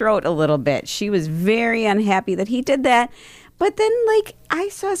for the throat a little bit. She was very unhappy that he did that. But then, I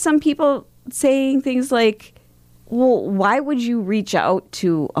saw some people saying things like, well, why would you reach out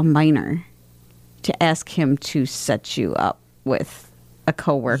to a minor to ask him to set you up with a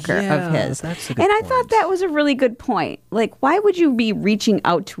coworker of his? That's a good and I point. thought that was a really good point. Why would you be reaching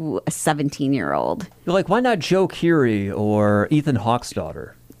out to a 17-year-old? You're why not Joe Keery or Ethan Hawke's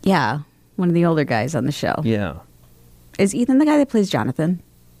daughter? Yeah, one of the older guys on the show. Yeah. Is Ethan the guy that plays Jonathan?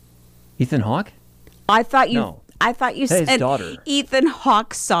 Ethan Hawke? I thought you That's his said daughter. Ethan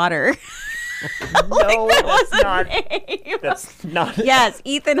Hawke Sauter. No, that's not. That's not. Yes,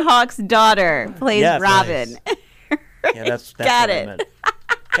 Ethan Hawke's daughter plays Yes, Robin. nice. Yeah, that's Got what I it. meant.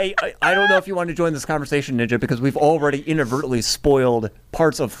 Hey, I don't know if you want to join this conversation, Ninja, because we've already inadvertently spoiled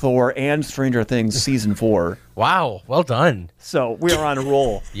parts of Thor and Stranger Things Season 4. Wow, well done. So we are on a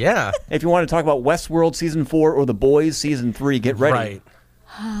roll. Yeah. If you want to talk about Westworld Season 4 or The Boys Season 3, get ready.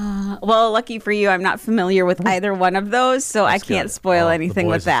 Right. Well, lucky for you, I'm not familiar with either one of those, so I can't spoil anything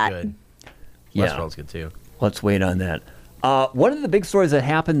with that. Good. Yeah. Westworld's good too. Let's wait on that. One of the big stories that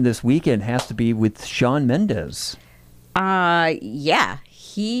happened this weekend has to be with Shawn Mendes. Yeah.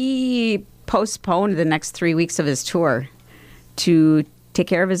 He postponed the next 3 weeks of his tour to take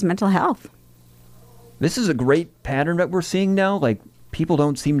care of his mental health. This is a great pattern that we're seeing now. Like, people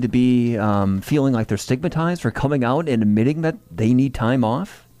don't seem to be feeling like they're stigmatized for coming out and admitting that they need time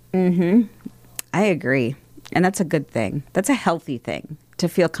off. Mm-hmm. I agree. And that's a good thing. That's a healthy thing, to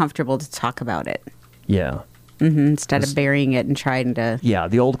feel comfortable to talk about it. Yeah. Mm-hmm. Instead of burying it and trying to... Yeah,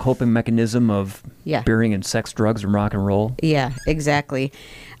 the old coping mechanism of burying in sex, drugs, and rock and roll. Yeah, exactly.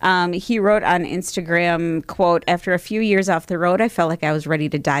 He wrote on Instagram, quote, "After a few years off the road, I felt like I was ready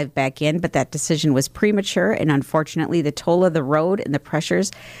to dive back in, but that decision was premature, and unfortunately, the toll of the road and the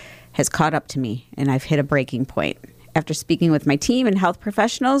pressures has caught up to me, and I've hit a breaking point. After speaking with my team and health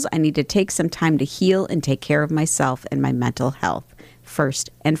professionals, I need to take some time to heal and take care of myself and my mental health first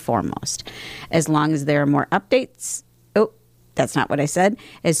and foremost. As long as there are more updates..." Oh, that's not what I said.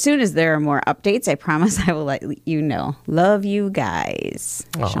 "As soon as there are more updates, I promise I will let you know. Love you guys."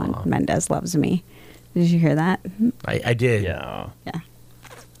 Aww. Shawn Mendes loves me. Did you hear that? I did. Yeah. Yeah.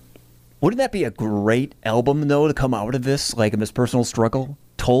 Wouldn't that be a great album, though, to come out of this, like, of his personal struggle?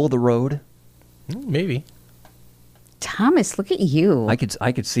 Toll of the Road? Maybe. Thomas, look at you.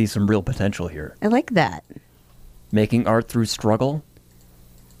 I could see some real potential here. I like that. Making art through struggle?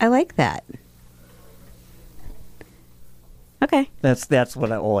 I like that. Okay. That's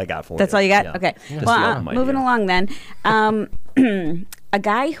all I got for you. That's all you got? Yeah. Okay. Just Well, the moving idea. along then. A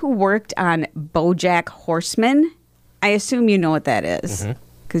guy who worked on BoJack Horseman, I assume you know what that is.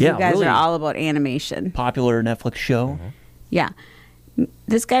 Because Yeah, you guys really are all about animation. Popular Netflix show. Yeah.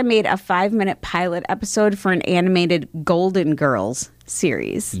 This guy made a 5-minute pilot episode for an animated Golden Girls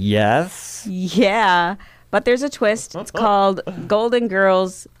series. Yes. Yeah. But there's a twist. It's called Golden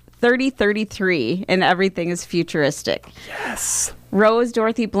Girls 3033, and everything is futuristic. Yes. Rose,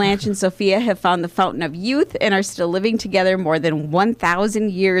 Dorothy, Blanche, and Sophia have found the fountain of youth and are still living together more than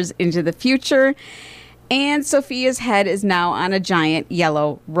 1,000 years into the future. And Sophia's head is now on a giant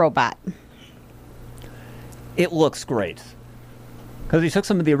yellow robot. It looks great. Because he took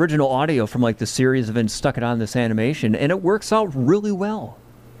some of the original audio from like the series and then stuck it on this animation, and it works out really well.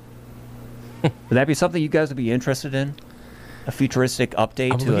 Would that be something you guys would be interested in? A futuristic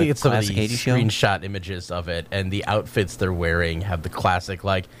update I'm to looking a at some of classic the 80s show? screenshot images of it, and the outfits they're wearing have the classic,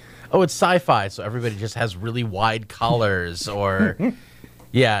 like, oh, it's sci-fi, so everybody just has really wide collars, or...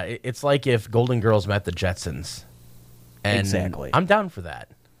 Yeah, it's like if Golden Girls met the Jetsons. And Exactly. I'm down for that.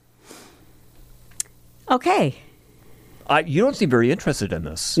 Okay. You don't seem very interested in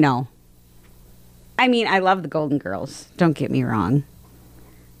this. No. I mean, I love the Golden Girls. Don't get me wrong.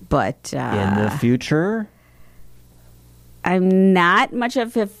 But... in the future? I'm not much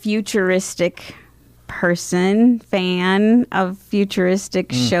of a futuristic fan of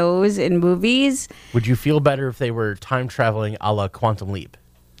futuristic shows and movies. Would you feel better if they were time-traveling a la Quantum Leap?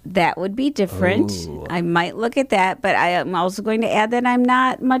 That would be different. Ooh. I might look at that, but I am also going to add that I'm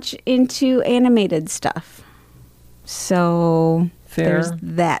not much into animated stuff. So Fair. there's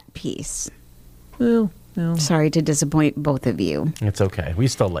that piece. Well, no. Sorry to disappoint both of you. It's okay. We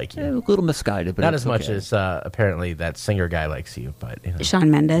still like you. A little misguided, but not it's as much okay. as apparently that singer guy likes you. But you know. Shawn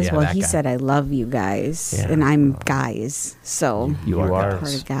Mendes, Yeah, well, that he guy. said, I love you guys. Yeah. And I'm guys. So You are part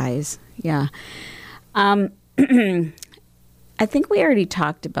guys. of guys. Yeah. I think we already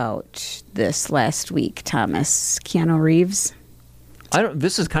talked about this last week, Thomas. Keanu Reeves.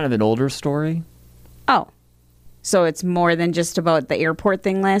 This is kind of an older story. Oh. So it's more than just about the airport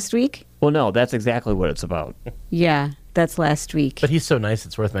thing last week? Well, no, that's exactly what it's about. Yeah, that's last week. But he's so nice,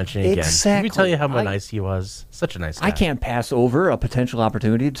 it's worth mentioning again. Exactly. Let me tell you how nice he was. Such a nice guy. I can't pass over a potential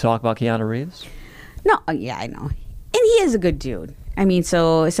opportunity to talk about Keanu Reeves. No, yeah, I know. And he is a good dude. I mean,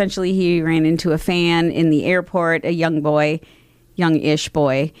 so essentially he ran into a fan in the airport, a young-ish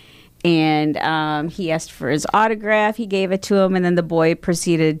boy, and he asked for his autograph. He gave it to him, and then the boy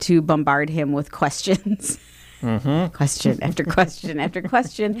proceeded to bombard him with questions. Question after question after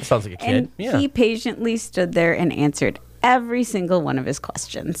question. Sounds like a kid. And Yeah. he patiently stood there and answered every single one of his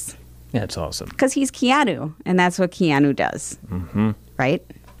questions. That's awesome. Because he's Keanu, and that's what Keanu does. Mm-hmm. Right?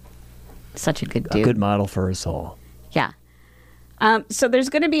 Such a good A dude. good model for us all. Yeah. So there's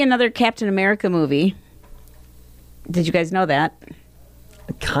going to be another Captain America movie. Did you guys know that?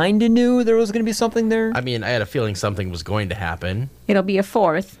 kind of knew there was going to be something there. I mean, I had a feeling something was going to happen. It'll be a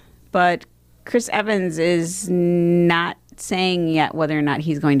fourth, but Chris Evans is not saying yet whether or not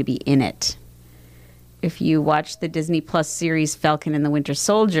he's going to be in it. If you watch the Disney Plus series Falcon and the Winter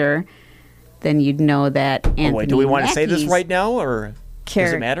Soldier, then you'd know that Anthony Wait, do we want to say this Mackie's right now, or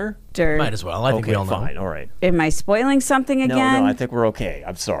does it matter? Might as well. I think we all know. Fine. All right. Am I spoiling something again? No, I think we're okay.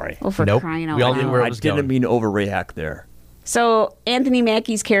 I'm sorry. Oh, for crying out We all knew loud. where it I was didn't going. mean to overreact there. So Anthony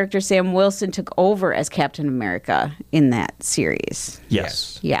Mackie's character Sam Wilson took over as Captain America in that series.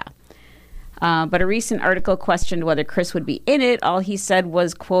 Yes. Yeah. But a recent article questioned whether Chris would be in it. All he said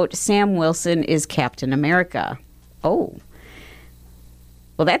was, quote, Sam Wilson is Captain America. Oh.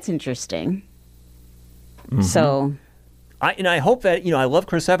 Well, that's interesting. Mm-hmm. So. I hope that, I love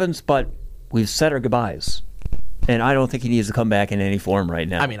Chris Evans, but we've said our goodbyes. And I don't think he needs to come back in any form right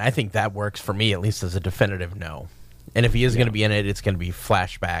now. I mean, I think that works for me, at least as a definitive no. And if he is going to be in it, it's going to be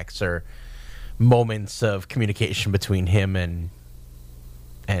flashbacks or moments of communication between him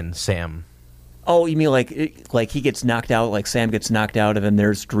and Sam. Oh, you mean like he gets knocked out, like Sam gets knocked out, and then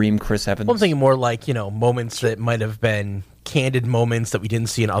there's Dream Chris Evans? Well, I'm thinking more like, moments that might have been candid moments that we didn't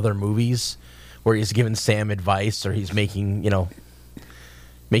see in other movies, where he's giving Sam advice or he's making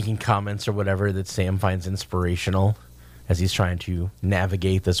comments or whatever that Sam finds inspirational as he's trying to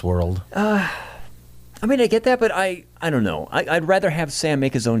navigate this world. I mean, I get that, but I don't know. I'd rather have Sam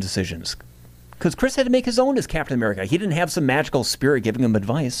make his own decisions. Because Chris had to make his own as Captain America. He didn't have some magical spirit giving him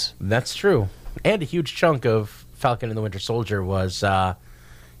advice. That's true. And a huge chunk of Falcon and the Winter Soldier was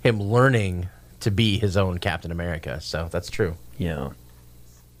him learning to be his own Captain America. So that's true. Yeah.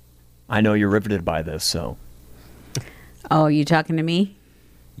 I know you're riveted by this, so. Oh, you talking to me?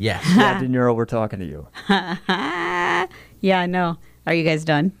 Yes. Yeah, De Niro, we're talking to you. Yeah, I know. Are you guys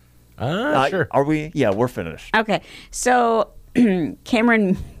done? Sure. Are we? Yeah, we're finished. Okay. So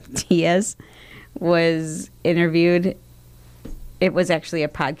Cameron Diaz was interviewed. It was actually a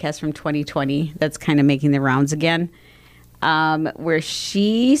podcast from 2020 that's kind of making the rounds again, where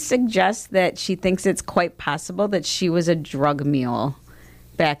she suggests that she thinks it's quite possible that she was a drug mule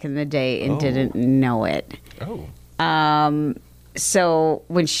back in the day and didn't know it. Oh. So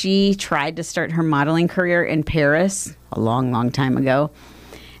when she tried to start her modeling career in Paris a long, long time ago,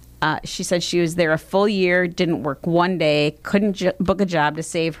 she said she was there a full year, didn't work one day, couldn't book a job to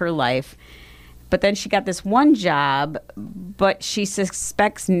save her life. But then she got this one job, but she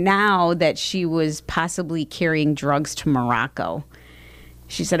suspects now that she was possibly carrying drugs to Morocco.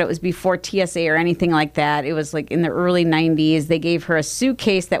 She said it was before TSA or anything like that. It was like in the early 90s. They gave her a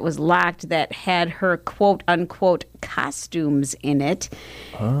suitcase that was locked that had her quote-unquote costumes in it.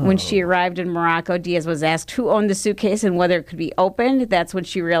 Oh. When she arrived in Morocco, Diaz was asked who owned the suitcase and whether it could be opened. That's when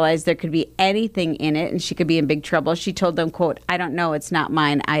she realized there could be anything in it and she could be in big trouble. She told them, quote, I don't know. It's not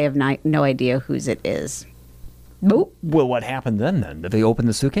mine. I have no idea whose it is. Boop. Well, what happened then? Did they open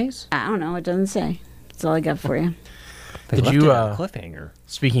the suitcase? I don't know. It doesn't say. That's all I got for you. Did you cliffhanger?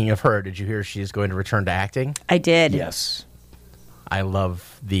 Speaking of her, did you hear she's going to return to acting? I did. Yes. I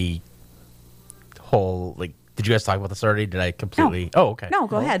love the whole, did you guys talk about this already? Did I completely? No. Oh, okay. No,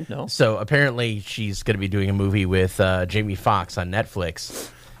 go ahead. No. So apparently she's going to be doing a movie with Jamie Foxx on Netflix.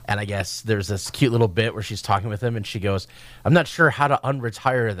 And I guess there's this cute little bit where she's talking with him and she goes, I'm not sure how to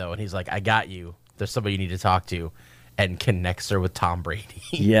unretire though. And he's like, I got you. There's somebody you need to talk to. And connects her with Tom Brady.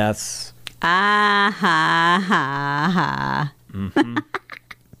 Yes. Ah, ha, ha, ha. Mm-hmm.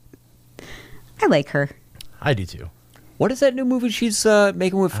 I like her. I do too. What is that new movie she's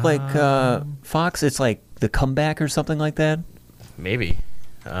making with Fox? It's like The Comeback or something like that? Maybe.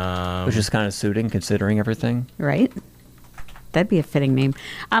 Which is kind of suiting considering everything. Right? That'd be a fitting name.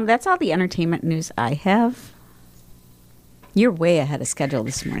 That's all the entertainment news I have. You're way ahead of schedule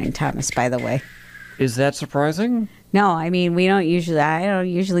this morning, Thomas, by the way. Is that surprising? No, I mean, I don't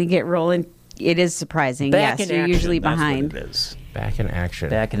usually get rolling. It is surprising. Back yes, in you're action, usually that's behind. what it is. Back in action.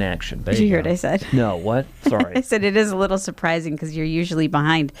 Back in action. Did you hear what I said? No, what? Sorry. I said it is a little surprising because you're usually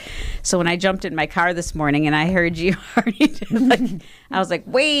behind. So when I jumped in my car this morning and I heard you already did, I was like,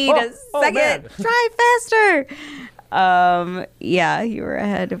 wait a second. Try faster. Yeah, you were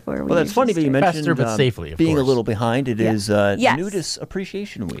ahead of where we Well, that's funny that you mentioned faster but safely, of being course. a little behind. It is Yes. Nudist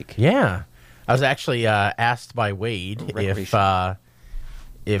Appreciation Week. Yeah. I was actually asked by Wade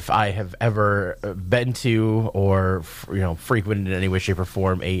if I have ever been to or frequented in any way, shape, or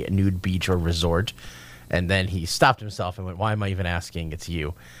form a nude beach or resort. And then he stopped himself and went, why am I even asking? It's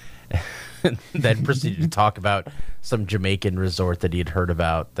you. And then proceeded to talk about some Jamaican resort that he had heard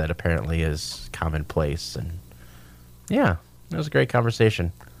about that apparently is commonplace. And yeah, it was a great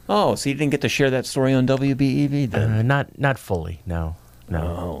conversation. Oh, so you didn't get to share that story on WBEV then? Not fully, no.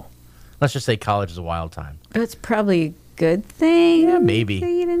 No. Let's just say college is a wild time. It's probably a good thing. Yeah, maybe. That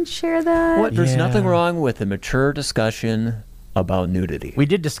you didn't share that. What? There's nothing wrong with a mature discussion about nudity. We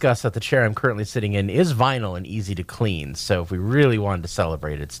did discuss that the chair I'm currently sitting in is vinyl and easy to clean, so if we really wanted to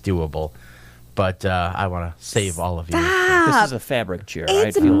celebrate, it's doable. But I want to save all of you. This is a fabric chair.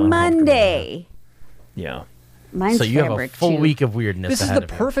 It's I feel Monday. Yeah. Mine's so you have a fabric, full too. week of weirdness This is ahead the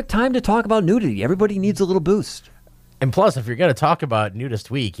of you. perfect time to talk about nudity. Everybody needs a little boost. And plus, if you're going to talk about Nudist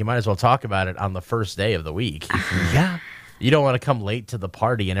Week, you might as well talk about it on the first day of the week. Yeah. You don't want to come late to the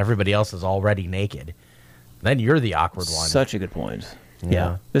party and everybody else is already naked. Then you're the awkward one. Such a good point.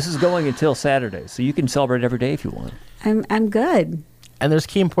 Yeah. This is going until Saturday, so you can celebrate every day if you want. I'm good. And there's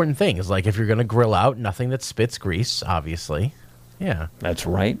key important things, like if you're going to grill out, nothing that spits grease, obviously. Yeah. That's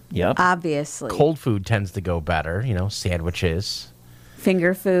right. Yep. Obviously. Cold food tends to go better, sandwiches.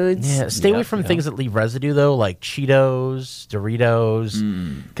 Finger foods. Yeah, stay away from things that leave residue, though, like Cheetos,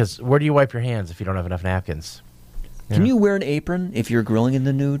 Doritos. Because where do you wipe your hands if you don't have enough napkins? Can you wear an apron if you're grilling in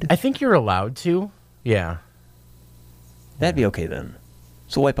the nude? I think you're allowed to. Yeah. That'd be okay then.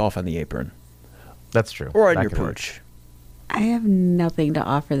 So wipe off on the apron. That's true. Or on That your could work. pooch. I have nothing to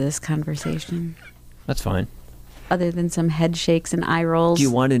offer this conversation That's fine. other than some head shakes and eye rolls. Do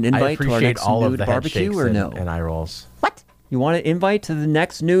you want an I invite to our appreciate next all of nude the head barbecue shakes or and, no? and eye rolls. You want an invite to the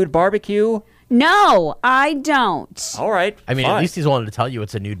next nude barbecue? No, I don't. All right. I mean, fine. at least he's willing to tell you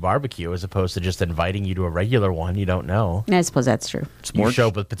it's a nude barbecue as opposed to just inviting you to a regular one. You don't know. I suppose that's true. It's You show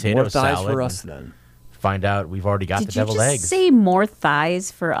up with potato more thighs salad for and us then. Find out we've already got Did the you deviled just eggs. say more thighs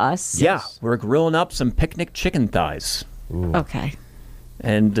for us? Yeah, we're grilling up some picnic chicken thighs. Okay.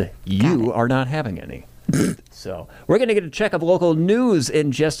 And you are not having any. So we're going to get a check of local news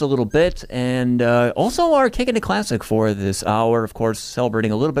in just a little bit. And also our Kicking It Classic for this hour. Of course,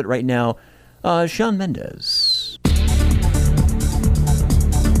 celebrating a little bit right now, Shawn Mendes.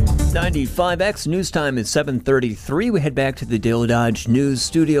 95X news time is 7:33. We head back to the Daily Dodge News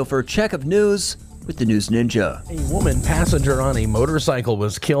studio for a check of news with the News Ninja. A woman passenger on a motorcycle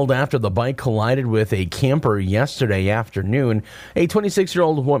was killed after the bike collided with a camper yesterday afternoon. A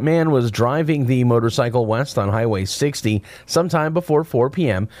 26-year-old man was driving the motorcycle west on Highway 60 sometime before 4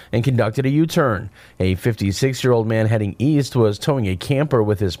 p.m. and conducted a U-turn. A 56-year-old man heading east was towing a camper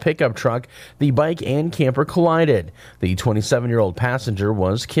with his pickup truck. The bike and camper collided. The 27-year-old passenger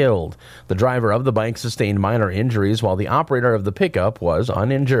was killed. The driver of the bike sustained minor injuries while the operator of the pickup was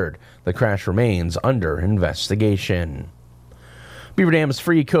uninjured. The crash remains under investigation. Beaver Dam's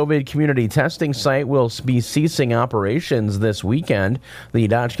free COVID community testing site will be ceasing operations this weekend. The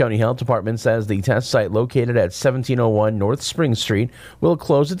Dodge County Health Department says the test site located at 1701 North Spring Street will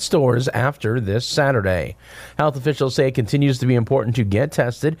close its doors after this Saturday. Health officials say it continues to be important to get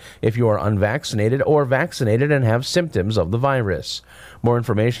tested if you are unvaccinated or vaccinated and have symptoms of the virus. More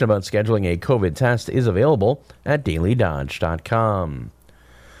information about scheduling a COVID test is available at dailydodge.com.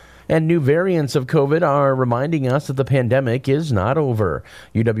 And new variants of COVID are reminding us that the pandemic is not over.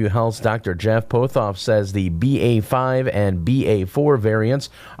 UW Health's Dr. Jeff Pothoff says the BA5 and BA4 variants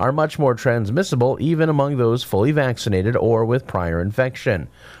are much more transmissible even among those fully vaccinated or with prior infection.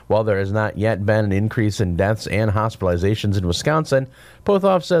 While there has not yet been an increase in deaths and hospitalizations in Wisconsin,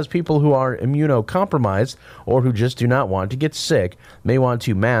 Pothoff says people who are immunocompromised or who just do not want to get sick may want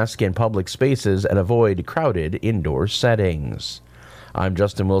to mask in public spaces and avoid crowded indoor settings. I'm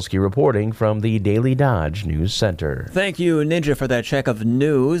Justin Wilski reporting from the Daily Dodge News Center. Thank you, Ninja, for that check of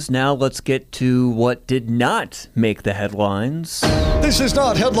news. Now let's get to what did not make the headlines. This is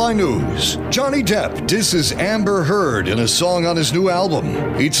not headline news. Johnny Depp disses Amber Heard in a song on his new album.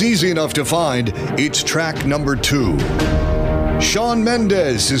 It's easy enough to find. It's track number 2. Shawn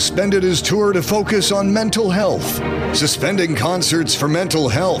Mendes suspended his tour to focus on mental health. Suspending concerts for mental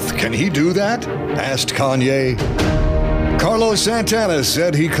health. Can he do that? Asked Kanye. Carlos Santana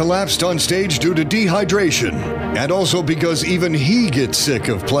said he collapsed on stage due to dehydration, and also because even he gets sick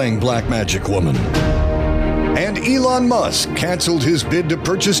of playing Black Magic Woman. And Elon Musk canceled his bid to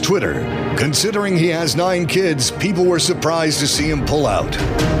purchase Twitter. Considering he has 9 kids, people were surprised to see him pull out.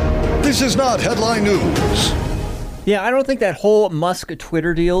 This is not headline news. Yeah, I don't think that whole Musk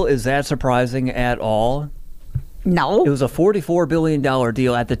Twitter deal is that surprising at all. No. It was a $44 billion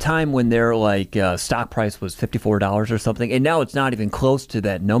deal at the time when their stock price was $54 or something, and now it's not even close to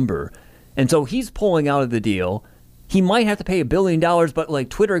that number. And so he's pulling out of the deal. He might have to pay $1 billion, but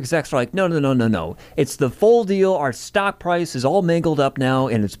Twitter execs are like, no. It's the full deal. Our stock price is all mangled up now,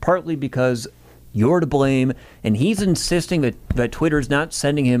 and it's partly because you're to blame. And he's insisting that Twitter's not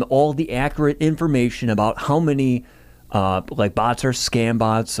sending him all the accurate information about how many bots are scam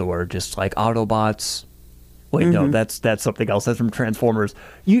bots or just Autobots. Wait, no, that's something else. That's from Transformers.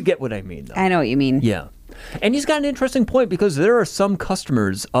 You get what I mean, though. I know what you mean. Yeah. And he's got an interesting point because there are some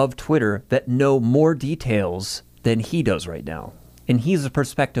customers of Twitter that know more details than he does right now. And he's a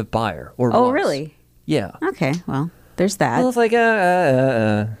prospective buyer. Or Oh, was. really? Yeah. Okay, well, there's that. Well, it's like,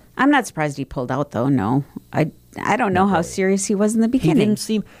 I'm not surprised he pulled out, though. No, I don't know how serious he was in the he beginning. didn't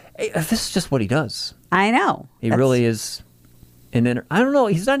seem. This is just what he does. I know. He really is I don't know.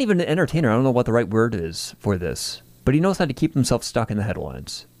 He's not even an entertainer. I don't know what the right word is for this. But he knows how to keep himself stuck in the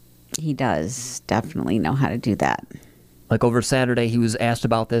headlines. He does definitely know how to do that. Like over Saturday, he was asked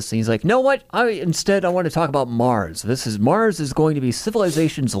about this, and he's like, "No, what? Instead, I want to talk about Mars. Mars is going to be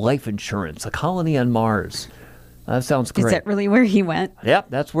civilization's life insurance, a colony on Mars." That sounds great. Is that really where he went? Yep,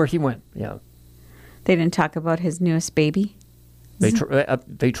 that's where he went. Yeah. They didn't talk about his newest baby?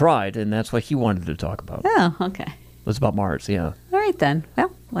 They tried, and that's what he wanted to talk about. Oh, okay. It was about Mars, yeah. All right, then.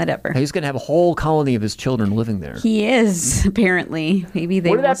 Well, whatever. He's going to have a whole colony of his children living there. He is, apparently. Maybe they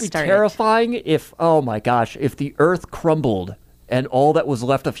Wouldn't will that be start terrifying if, oh my gosh, if the Earth crumbled and all that was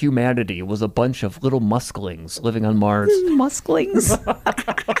left of humanity was a bunch of little musklings living on Mars? Musklings?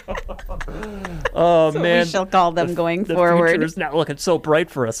 Oh, So man. we shall call them going The forward. future is not looking so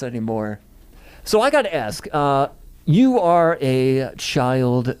bright for us anymore. So I got to ask, you are a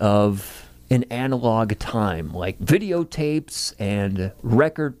child of an analog time, like videotapes and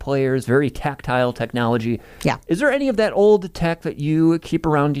record players, very tactile technology. Yeah. Is there any of that old tech that you keep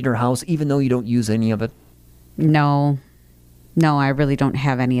around in your house, even though you don't use any of it? No, I really don't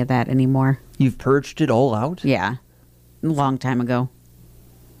have any of that anymore. You've purged it all out? Yeah, a long time ago.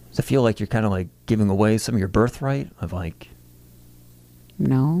 Does it feel like you're kind of like giving away some of your birthright of like,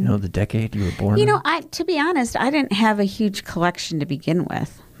 No. you know, the decade you were born You in? know, to be honest, I didn't have a huge collection to begin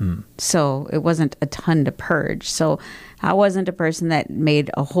with. So it wasn't a ton to purge. So I wasn't a person that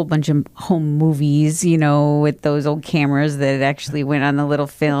made a whole bunch of home movies, you know, with those old cameras that actually went on the little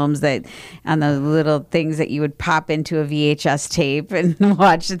films on the little things that you would pop into a VHS tape and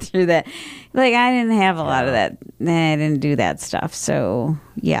watch it through that. Like, I didn't have a lot of that. I didn't do that stuff. So,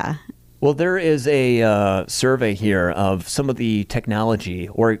 yeah. Well, there is a survey here of some of the technology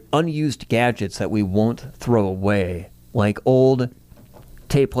or unused gadgets that we won't throw away, like old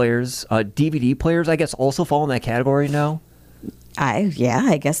tape players, DVD players, I guess, also fall in that category now.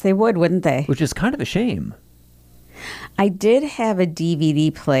 I guess they would, wouldn't they? Which is kind of a shame. I did have a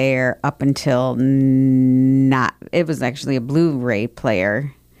DVD player up until it was actually a Blu-ray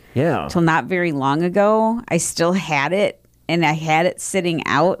player. Yeah. Till not very long ago. I still had it, and I had it sitting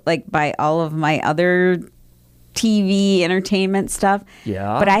out like by all of my other TV entertainment stuff.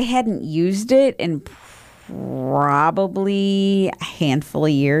 Yeah. But I hadn't used it in probably a handful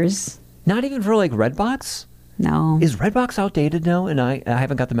of years. Not even for like Redbox? No. Is Redbox outdated now? And I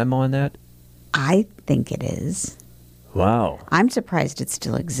haven't got the memo on that? I think it is. Wow. I'm surprised it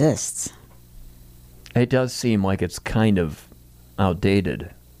still exists. It does seem like it's kind of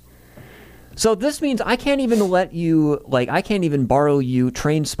outdated. So this means I can't even let you, I can't even borrow you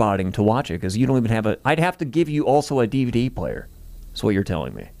Train Spotting to watch it because you don't even have I'd have to give you also a DVD player. That's what you're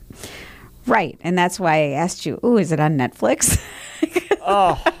telling me. Right. And that's why I asked you, is it on Netflix?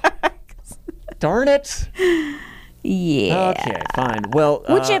 Oh, darn it. Yeah. Okay, fine. Well,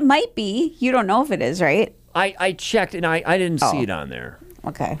 which it might be. You don't know if it is, right? I checked and I didn't see it on there.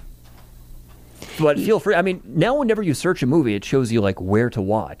 Okay. But feel free. I mean, now whenever you search a movie, it shows you where to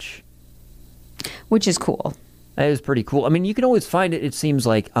watch. Which is cool. That is pretty cool. I mean, you can always find it, it seems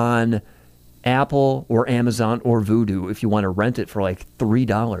like, on Apple or Amazon or Vudu if you want to rent it for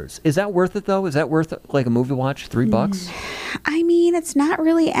 $3. Is that worth it, though? Is that worth a movie watch? $3? I mean, it's not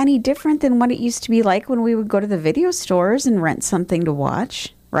really any different than what it used to be like when we would go to the video stores and rent something to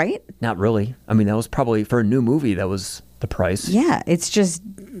watch, right? Not really. I mean, that was probably, for a new movie, that was the price. Yeah, it's just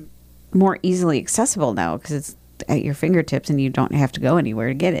more easily accessible now because it's at your fingertips and you don't have to go anywhere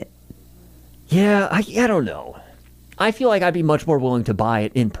to get it. Yeah, I don't know. I feel like I'd be much more willing to buy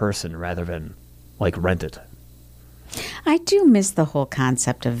it in person rather than, rent it. I do miss the whole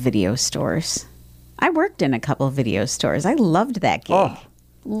concept of video stores. I worked in a couple of video stores. I loved that gig. Oh.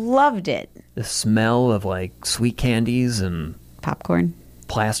 Loved it. The smell of, sweet candies and... popcorn.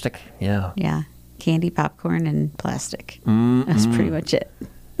 Plastic, yeah. Yeah, candy, popcorn, and plastic. Mm-hmm. That's pretty much it.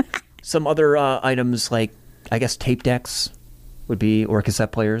 Some other items I guess tape decks would be, or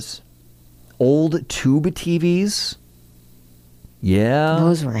cassette players. Old tube TVs. Yeah.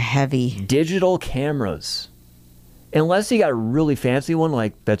 Those were heavy. Digital cameras. Unless you got a really fancy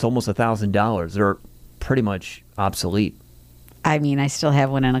one, that's almost $1,000, they're pretty much obsolete. I mean, I still have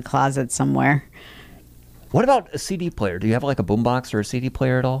one in a closet somewhere. What about a CD player? Do you have a boombox or a CD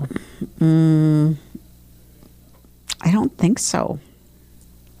player at all? I don't think so.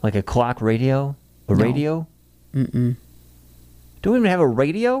 Like a clock radio? A No. radio? Mm-mm. Do we even have a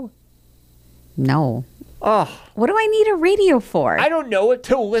radio? No. Oh. What do I need a radio for? I don't know.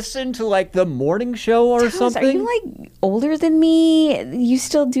 To listen to like the morning show or Thomas, something? Are you like older than me? You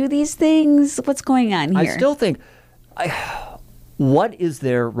still do these things? What's going on here? I still think... what is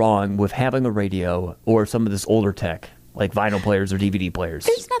there wrong with having a radio or some of this older tech, like vinyl players or DVD players?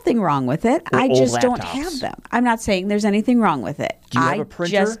 There's nothing wrong with it. Or I old just don't laptops. have them. I'm not saying there's anything wrong with it. Do you have I a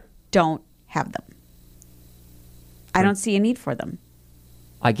printer? just don't have them. I don't see a need for them.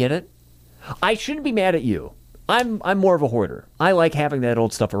 I get it. I shouldn't be mad at you. I'm more of a hoarder. I like having that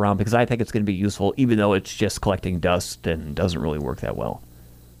old stuff around because I think it's going to be useful, even though it's just collecting dust and doesn't really work that well.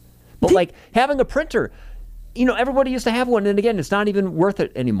 But like having a printer, everybody used to have one, and again, it's not even worth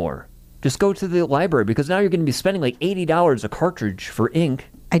it anymore. Just go to the library because now you're going to be spending like $80 a cartridge for ink.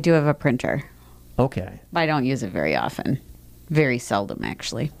 I do have a printer. Okay. But I don't use it very often. Very seldom,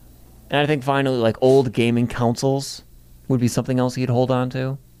 actually. And I think finally, like old gaming consoles would be something else you'd hold on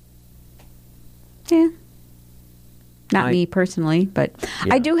to. Yeah. Not me personally, but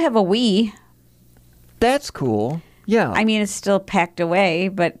Yeah. I do have a Wii. That's cool. Yeah. I mean, it's still packed away,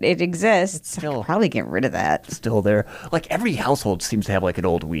 but it exists. I could probably get rid of that. Still there. Like every household seems to have like an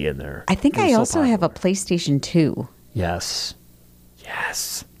old Wii in there. I think It was I so also have a PlayStation 2. Yes.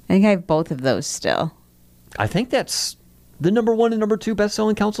 Yes. I think I have both of those still. I think that's the number 1 and number 2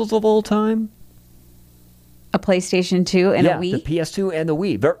 best-selling consoles of all time. A PlayStation 2 and a Wii? the PS2 and the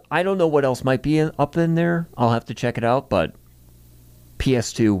Wii. I don't know what else might be up in there. I'll have to check it out, but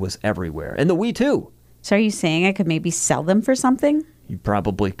PS2 was everywhere. And the Wii, too. So are you saying I could maybe sell them for something? You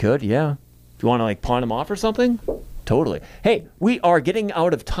probably could, yeah. If you want to, like, pawn them off or something, totally. Hey, we are getting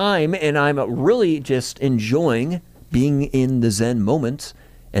out of time, and I'm really just enjoying being in the Zen moment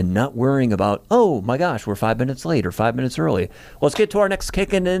and not worrying about, oh, my gosh, we're 5 minutes late or 5 minutes early. Let's get to our next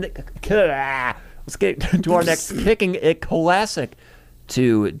Let's get to our next Kicking It Classic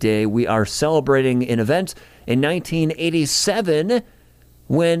today. We are celebrating an event in 1987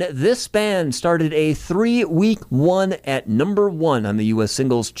 when this band started a 3-week run at number 1 on the U.S.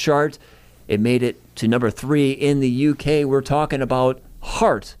 singles chart. It made it to number 3 in the UK. We're talking about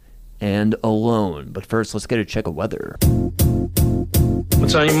Heart and Alone. But first, let's get a check of weather.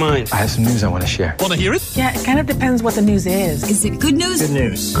 What's on your mind? I have some news I want to share. Want to hear it? Yeah, it kind of depends what the news is. Is it good news? Good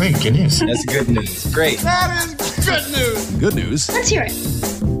news. Great, good news. That's good news. Great. That is good news. Good news. Let's hear it.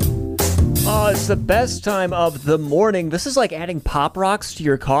 Oh, it's the best time of the morning. This is like adding Pop Rocks to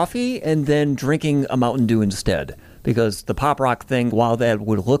your coffee and then drinking a Mountain Dew instead. Because the Pop Rock thing, while that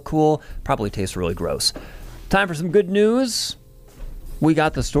would look cool, probably tastes really gross. Time for some good news. We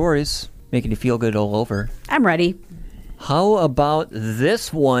got the stories, making you feel good all over. I'm ready. How about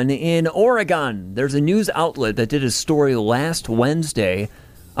this one in Oregon? There's a news outlet that did a story last Wednesday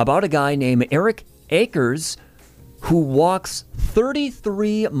about a guy named Eric Akers who walks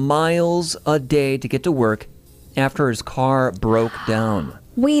 33 miles a day to get to work after his car broke down.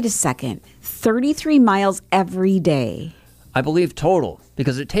 Wait a second. 33 miles every day. I believe total,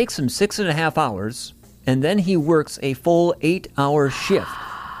 because it takes him 6.5 hours, and then he works a full 8-hour shift.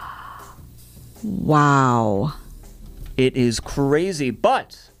 Wow. It is crazy,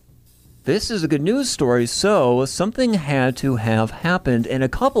 but this is a good news story, so something had to have happened, and a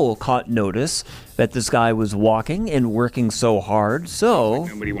couple caught notice that this guy was walking and working so hard, so...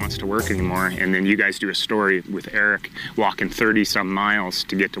 Nobody wants to work anymore, and then you guys do a story with Eric walking 30-some miles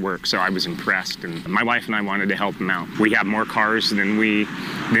to get to work, so I was impressed, and my wife and I wanted to help him out. We have more cars than we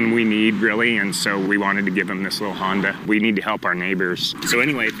need, really, and so we wanted to give him this little Honda. We need to help our neighbors. So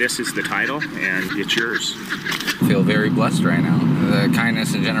anyway, this is the title, and it's yours. I feel very blessed right now. The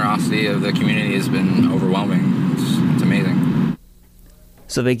kindness and generosity of the community has been overwhelming. It's amazing.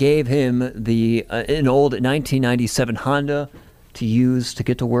 So they gave him an old 1997 Honda to use to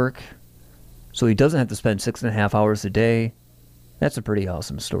get to work, so he doesn't have to spend 6.5 hours a day. That's a pretty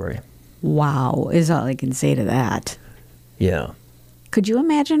awesome story. Wow, is all I can say to that. Yeah. Could you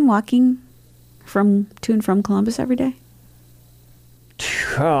imagine walking to and from Columbus every day?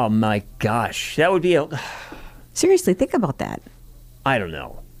 Oh my gosh, that would be Seriously, think about that. I don't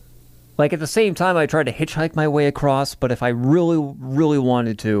know. Like, at the same time, I tried to hitchhike my way across, but if I really, really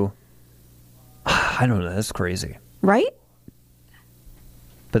wanted to, I don't know, that's crazy. Right?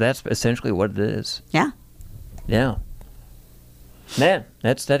 But that's essentially what it is. Yeah. Yeah. Man,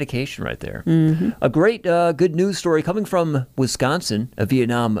 that's dedication right there. Mm-hmm. A great good news story coming from Wisconsin. A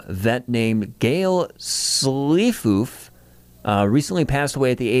Vietnam vet named Gail Sleefoof recently passed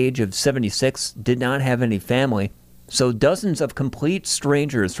away at the age of 76, did not have any family. So dozens of complete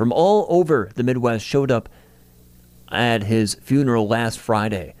strangers from all over the Midwest showed up at his funeral last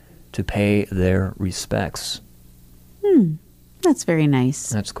Friday to pay their respects. That's very nice.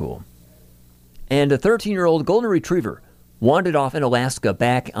 That's cool. And a 13-year-old golden retriever wandered off in Alaska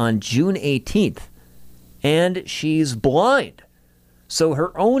back on June 18th, and she's blind. So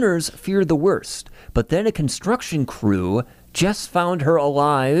her owners feared the worst. But then a construction crew just found her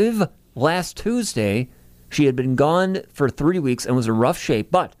alive last Tuesday. She had been gone for 3 weeks and was in rough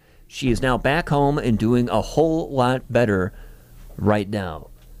shape, but she is now back home and doing a whole lot better right now.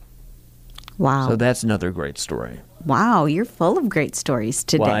 Wow. So that's another great story. Wow, you're full of great stories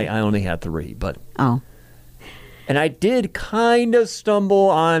today. Well, I only had 3, but... Oh. And I did kind of stumble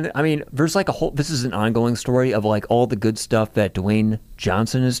on, I mean, there's like a whole, this is an ongoing story of like all the good stuff that Dwayne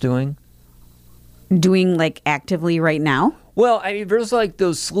Johnson is doing. Doing like actively right now? Well, I mean, there's like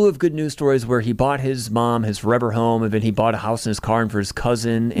those slew of good news stories where he bought his mom his forever home, and then he bought a house in his car and for his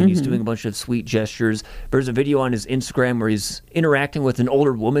cousin, and he's doing a bunch of sweet gestures. There's a video on his Instagram where he's interacting with an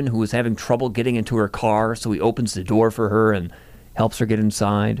older woman who was having trouble getting into her car, so he opens the door for her and helps her get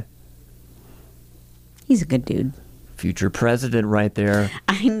inside. He's a good dude. Future president right there.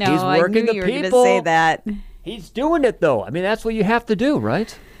 I know. He's working I knew you the were going to people. say that. He's doing it, though. I mean, that's what you have to do,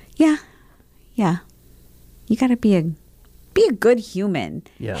 right? Yeah. Yeah. You got to be a good human.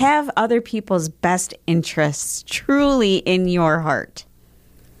 Yeah. Have other people's best interests truly in your heart.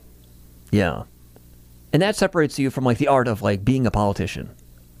 Yeah. And that separates you from like the art of like being a politician.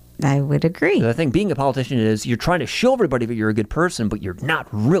 I would agree. I think being a politician is you're trying to show everybody that you're a good person, but you're not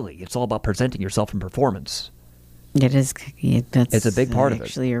really. It's all about presenting yourself in performance. It is. It's a big part of it.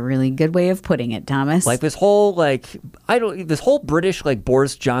 Actually, a really good way of putting it, Thomas. Like this whole this whole British like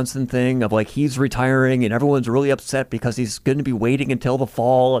Boris Johnson thing of like he's retiring and everyone's really upset because he's going to be waiting until the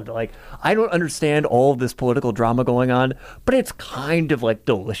fall, and like I don't understand all of this political drama going on, but it's kind of like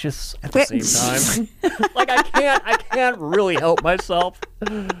delicious at the same time. Like I can't really help myself.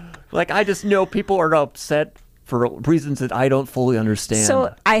 Like I just know people are upset for reasons that I don't fully understand.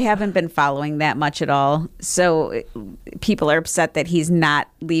 So I haven't been following that much at all. So people are upset that he's not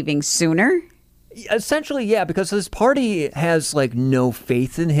leaving sooner? Essentially, yeah, because his party has like no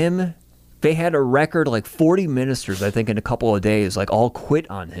faith in him. They had a record like 40 ministers, I think, in a couple of days, like all quit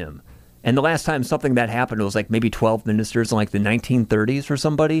on him. And the last time something that happened, it was like maybe 12 ministers in like the 1930s for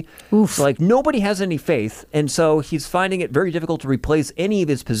somebody. Oof. So like nobody has any faith. And so he's finding it very difficult to replace any of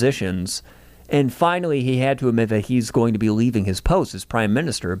his positions. And finally, he had to admit that he's going to be leaving his post as prime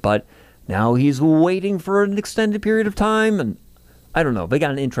minister. But now he's waiting for an extended period of time. And I don't know. They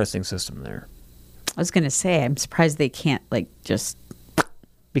got an interesting system there. I was going to say, I'm surprised they can't, like, just...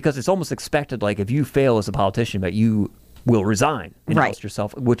 Because it's almost expected, like, if you fail as a politician, that you will resign and oust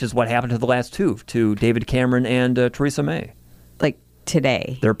yourself, which is what happened to the last two, to David Cameron and Theresa May. Like,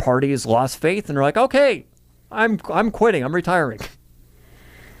 today. Their parties lost faith, and they're like, okay, I'm quitting. I'm retiring.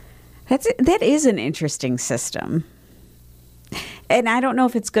 That is an interesting system. And I don't know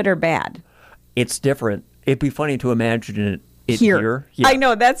if it's good or bad. It's different. It'd be funny to imagine it here. Yeah. I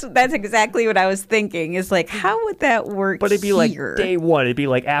know, that's exactly what I was thinking. Is like, how would that work? But it'd be like day one. It'd be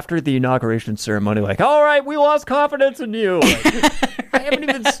like after the inauguration ceremony, like, all right, we lost confidence in you. Like, I haven't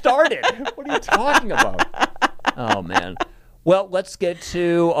even started. What are you talking about? Oh, man. Well, let's get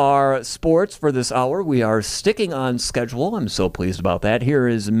to our sports for this hour. We are sticking on schedule. I'm so pleased about that. Here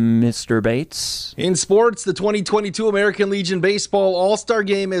is Mr. Bates. In sports, the 2022 American Legion Baseball All-Star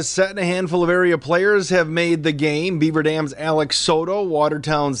Game is set, and a handful of area players have made the game. Beaver Dam's Alex Soto,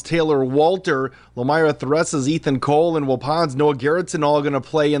 Watertown's Taylor Walter, Lomira Theresa's Ethan Cole, and Waupons's Noah Gerritsen all going to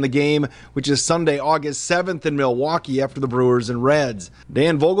play in the game, which is Sunday, August 7th in Milwaukee after the Brewers and Reds.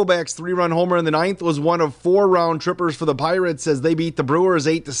 Dan Vogelback's 3-run homer in the ninth was one of 4 round trippers for the Pirates as they beat the Brewers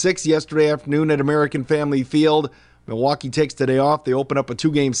 8-6 yesterday afternoon at American Family Field. Milwaukee takes today off. They open up a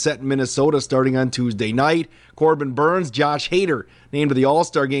 2-game set in Minnesota starting on Tuesday night. Corbin Burns, Josh Hader named to the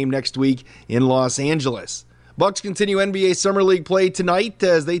All-Star game next week in Los Angeles. Bucks continue NBA Summer League play tonight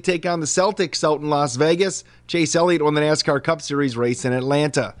as they take on the Celtics out in Las Vegas. Chase Elliott won the NASCAR Cup Series race in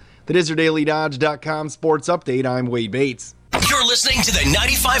Atlanta. That is your DailyDodge.com sports update. I'm Wade Bates. You're listening to the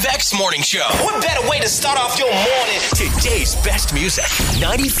 95X Morning Show. What better way to start off your morning? Today's best music,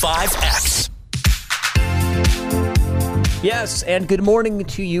 95X. Yes, and good morning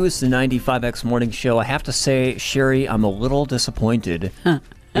to you. It's the 95X Morning Show. I have to say, Sherry, I'm a little disappointed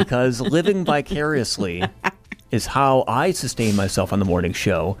because living vicariously is how I sustain myself on the morning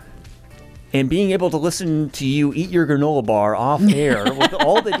show. And being able to listen to you eat your granola bar off air with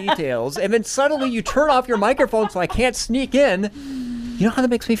all the details, and then suddenly you turn off your microphone so I can't sneak in. You know how that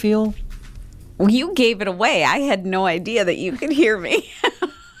makes me feel? Well, you gave it away. I had no idea that you could hear me.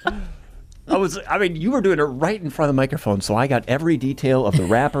 You were doing it right in front of the microphone, so I got every detail of the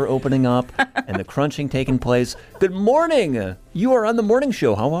wrapper opening up and the crunching taking place. Good morning. You are on the morning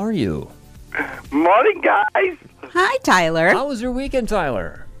show. How are you? Morning, guys. Hi, Tyler. How was your weekend,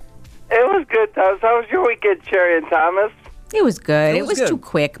 Tyler? It was good, Thomas. How was your weekend, Sherry and Thomas? It was good. It was good. too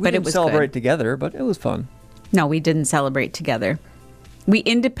quick, We but it didn't was celebrate good. together, but it was fun. No, we didn't celebrate together. We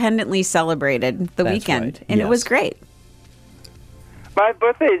independently celebrated the That's weekend, right. and it Yes. was great. My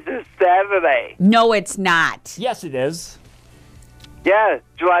birthday's this Saturday. No, it's not. Yes, it is. Yeah,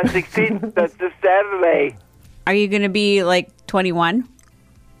 July 16th. That's this Saturday. Are you going to be like 21?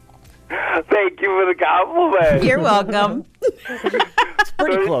 Thank you for the compliment. You're welcome. It's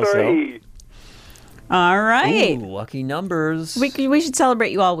pretty close, though. 33. All right. Ooh, lucky numbers. We should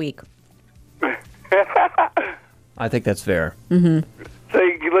celebrate you all week. I think that's fair. Mm-hmm. So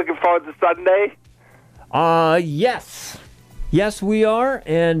you looking forward to Sunday? Yes. Yes, we are,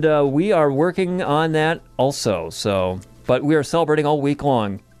 and we are working on that also. But we are celebrating all week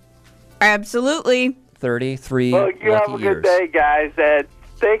long. Absolutely. 33 Well, you have a lucky good years. day, guys, and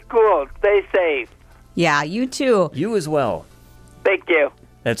stay cool, stay safe. Yeah, you too. You as well. Thank you.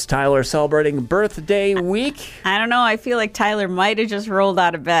 That's Tyler celebrating birthday week. I don't know. I feel like Tyler might have just rolled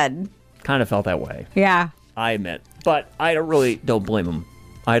out of bed. Kind of felt that way, Yeah. I admit. But I don't blame him.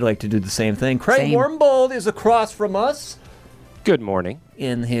 I'd like to do the same thing. Craig Same. Wormbold is across from us Good morning.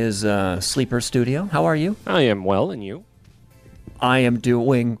 in his sleeper studio. How are you? I am well, and you? I am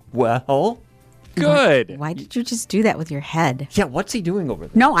doing well. Good. Why did you just do that with your head? Yeah, what's he doing over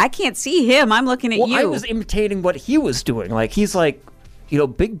there? No, I can't see him. I'm looking at Well, you. I was imitating what he was doing. Like, he's like,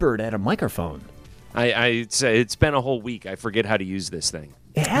 Big Bird at a microphone. It's been a whole week. I forget how to use this thing.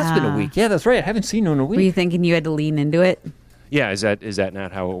 It has been a week. Yeah, that's right. I haven't seen you in a week. Were you thinking you had to lean into it? Yeah, is that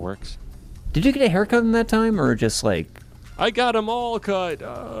not how it works? Did you get a haircut in that time, or just like... I got them all cut. Too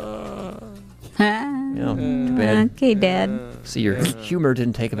bad. Okay, Dad. See, your humor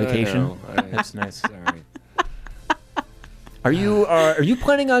didn't take a vacation. That's nice. Sorry. Are you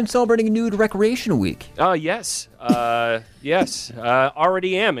planning on celebrating Nude Recreation Week? Yes. Yes.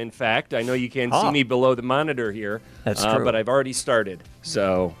 Already am, in fact. I know you can't see me below the monitor here. That's true. But I've already started.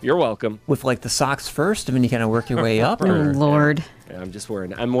 So you're welcome. With like the socks first, and then you kind of work your way up? Oh, Lord. Yeah,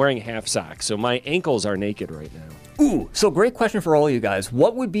 I'm wearing half socks, so my ankles are naked right now. Ooh, so great question for all you guys.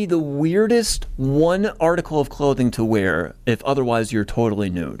 What would be the weirdest one article of clothing to wear if otherwise you're totally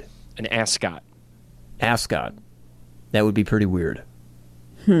nude? An ascot. Ascot. That would be pretty weird.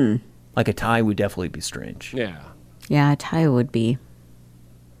 Like a tie would definitely be strange. Yeah. Yeah, a tie would be.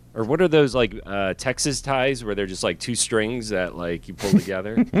 Or what are those like Texas ties where they're just like two strings that like you pull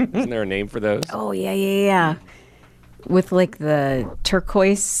together? Isn't there a name for those? Oh, yeah. With like the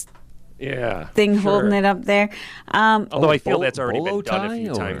turquoise thing holding it up there. Although I feel that's already bolo been done a tie,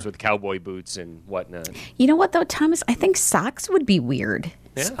 few or- times with cowboy boots and whatnot. You know what, though, Thomas? I think socks would be weird.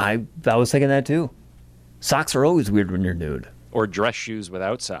 Yeah. I was thinking that too. Socks are always weird when you're nude. Or dress shoes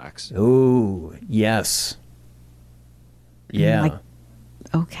without socks. Ooh, yes. Yeah. Like,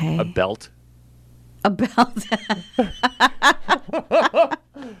 okay. A belt. A belt.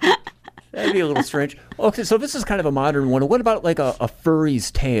 That'd be a little strange. Okay, so this is kind of a modern one. What about like a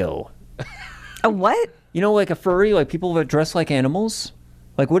furry's tail? A what? You know, like a furry, like people that dress like animals?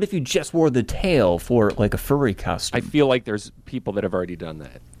 Like, what if you just wore the tail for like a furry costume? I feel like there's people that have already done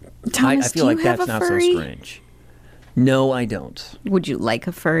that. Thomas, I feel do like you have that's a not furry? so strange. No, I don't. Would you like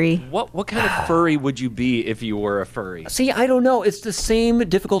a furry? What kind of furry would you be if you were a furry? See, I don't know. It's the same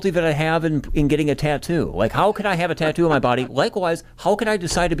difficulty that I have in getting a tattoo. Like, how could I have a tattoo on my body? Likewise, how could I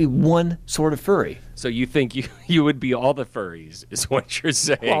decide to be one sort of furry? So you think you would be all the furries, is what you're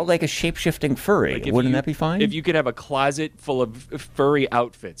saying? Well, like a shape-shifting furry. Like if Wouldn't you- that be fine? If you could have a closet full of furry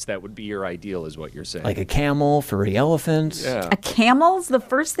outfits, that would be your ideal, is what you're saying. Like a camel, furry elephant. Yeah. A camel's the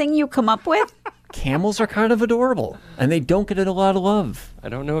first thing you come up with? Camels are kind of adorable, and they don't get a lot of love. I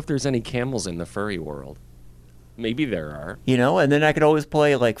don't know if there's any camels in the furry world. Maybe there are. You know, and then I could always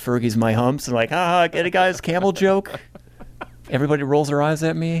play like Fergie's My Humps and like, get a guy's camel joke. Everybody rolls their eyes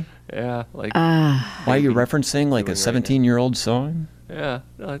at me. Yeah, like Why are you referencing like a doing right 17-year-old song? yeah,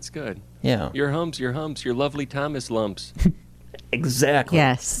 no, that's good. Yeah. Your humps, your lovely Thomas lumps. Exactly.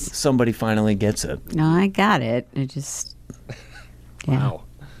 Yes. Somebody finally gets it. No, I got it. It just... Yeah. Wow.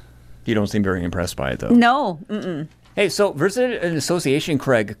 You don't seem very impressed by it, though. No. Mm-mm. Hey, so visited an association,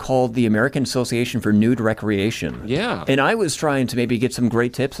 Craig, called the American Association for Nude Recreation. Yeah. And I was trying to maybe get some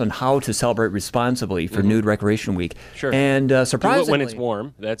great tips on how to celebrate responsibly for Nude Recreation Week. Sure. And Do surprisingly... it when it's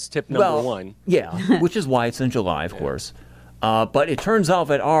warm. That's tip number one. Yeah, which is why it's in July, of course. But it turns out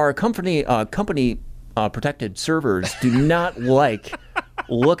that our company protected servers do not like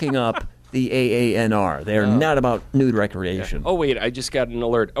looking up the AANR. They are not about nude recreation. Oh, wait, I just got an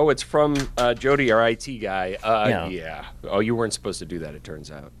alert. Oh, it's from Jody, our IT guy. Yeah. Oh, you weren't supposed to do that, it turns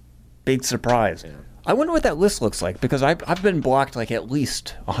out. Big surprise. Yeah. I wonder what that list looks like, because I've been blocked like at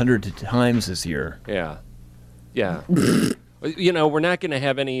least 100 times this year. Yeah. You know, we're not going to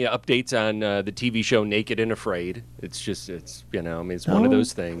have any updates on the TV show Naked and Afraid. It's one of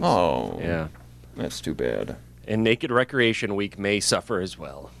those things. Oh. Yeah. That's too bad. And Naked Recreation Week may suffer as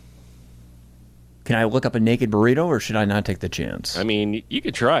well. Can I look up a naked burrito, or should I not take the chance? I mean, you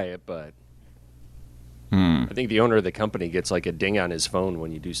could try it, but I think the owner of the company gets like a ding on his phone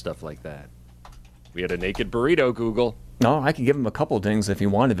when you do stuff like that. We had a naked burrito, Google. No, I could give him a couple of dings if he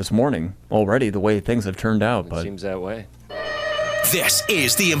wanted this morning already, the way things have turned out. It seems that way. This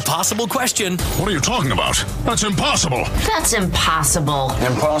is the impossible question. What are you talking about? That's impossible. That's impossible.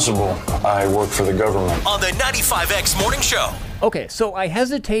 Impossible. I work for the government. On the 95X Morning Show. Okay, so I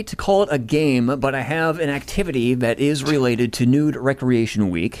hesitate to call it a game, but I have an activity that is related to Nude Recreation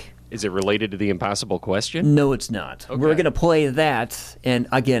Week. Is it related to the impossible question? No, it's not. Okay. We're going to play that, and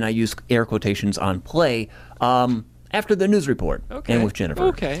again, I use air quotations on play, after the news report and with Jennifer.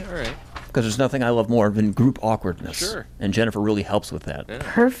 Okay, all right. Because there's nothing I love more than group awkwardness. Sure. And Jennifer really helps with that. Yeah.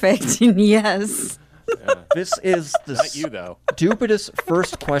 Perfect. Yes. Yeah. This is the Not you, though. stupidest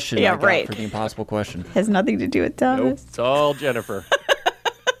first question I got for the impossible question. Has nothing to do with Thomas. Nope, it's all Jennifer.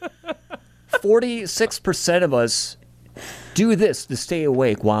 46% of us do this to stay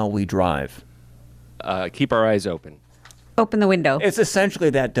awake while we drive. Keep our eyes open. Open the window. It's essentially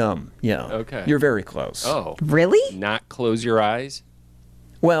that dumb. Yeah. Okay. You're very close. Oh. Really? Not close your eyes?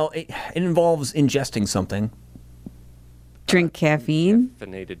 Well, it involves ingesting something. Drink caffeine.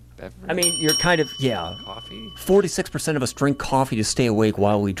 Caffeinated beverage. I mean, you're kind of, Coffee? 46% of us drink coffee to stay awake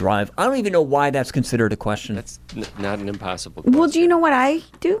while we drive. I don't even know why that's considered a question. That's not an impossible question. Well, do you know what I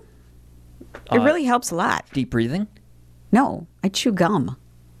do? It really helps a lot. Deep breathing? No, I chew gum.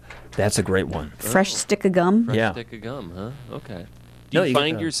 That's a great one. Fresh stick of gum. Fresh stick of gum, huh? Okay. Do you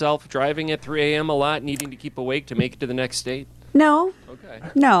find yourself driving at 3 a.m. a lot, needing to keep awake to make it to the next state? No. Okay.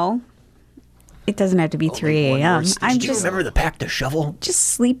 No. It doesn't have to be 3 a.m. I'm Do you remember the pack to shovel? just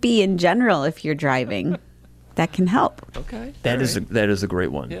sleepy in general if you're driving. That can help. Okay. That is a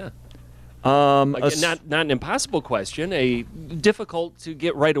great one. Yeah. Not an impossible question. A difficult to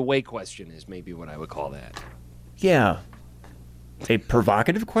get right away question is maybe what I would call that. Yeah. A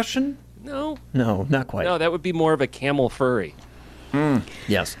provocative question? No. No, not quite. No, that would be more of a camel furry.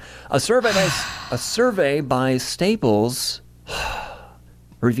 Yes. A survey by Staples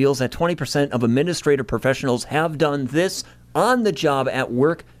reveals that 20% of administrative professionals have done this on the job at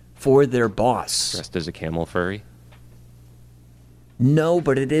work for their boss. Dressed as a camel furry? No,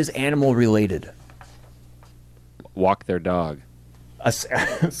 but it is animal related. Walk their dog.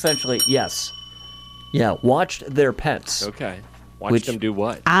 Essentially, yes. Yeah, watched their pets. Okay. Watch them do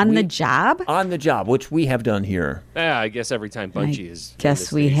what? On the job? On the job, which we have done here. Yeah, I guess every time Bungie is.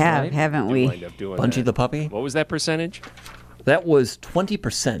 Guess we have, right? haven't Do we? wind up doing Bungie that. the puppy? What was that percentage? That was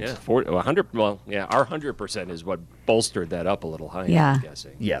 20%. Yeah, 100. Well, yeah, our 100% is what bolstered that up a little higher. Yeah. I'm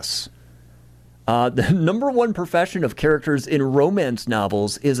guessing. Yes. The number one profession of characters in romance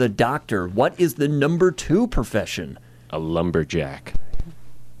novels is a doctor. What is the number two profession? A lumberjack.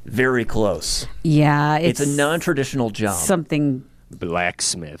 Very close. Yeah, It's a non-traditional job. something.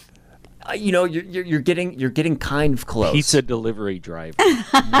 Blacksmith. You're getting kind of close. Pizza delivery driver.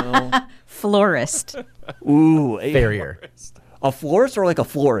 Florist. Ooh, Farrier. A florist or like a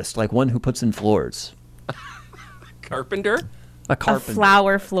florist, like one who puts in floors. Carpenter. A A carpenter.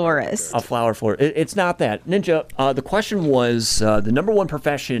 flower florist. A flower florist. It's not that. Ninja, the question was the number one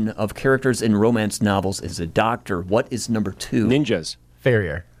profession of characters in romance novels is a doctor. What is number two? Ninjas.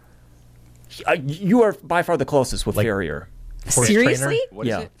 Farrier. You are by far the closest with farrier. Horse Seriously? trainer? What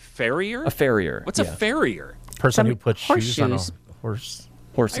is it? Farrier? A farrier. What's a farrier? Person who puts shoes on a horseshoes. horse.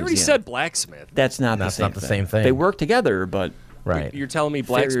 Horses. I already yeah. said blacksmith. That's not That's the same not the same thing. They work together, but Right. You're telling me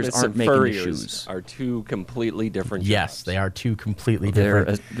Farriers blacksmiths aren't and making the furriers shoes. are two completely different Yes, jobs. they are two completely They're-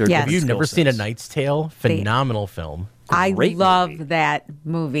 different. they're Yes. Have you different never skill seen A sets. Knight's Tale? Phenomenal film. I Great love movie. that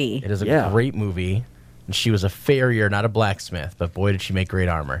movie. It is a Yeah. great movie. And she was a farrier, not a blacksmith, but boy, did she make great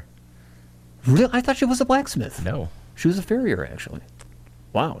armor. Really? I thought she was a blacksmith. No. She was a farrier, actually.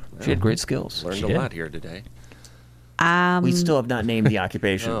 Wow. She had great skills. Learned She a did. lot here today. We still have not named the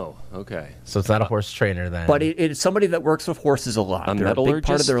occupation. Oh, okay. So it's not a horse trainer then. But it's somebody that works with horses a lot. A They're a big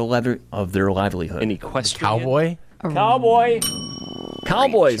part metallurgist? of their livelihood. An equestrian? Cowboy? Cowboy.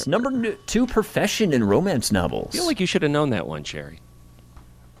 Cowboys, number two profession in romance novels. I feel like you should have known that one, Sherry.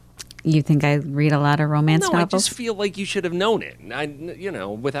 You think I read a lot of romance No, I novels? just feel like you should have known it.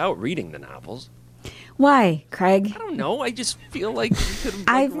 Without reading the novels. Why, Craig? I don't know. I just feel like you could have.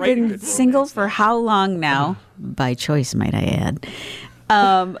 I've been single for how long now? By choice, might I add.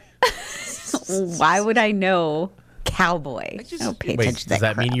 Why would I know cowboy? Oh, pay Wait, attention to does that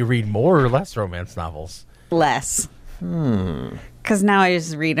that mean crap. you read more or less romance novels? Less? Because now I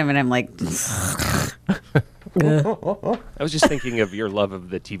just read them and I'm like, I was just thinking of your love of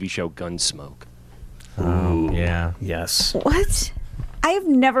the TV show Gunsmoke. Yeah. Yes. what? I have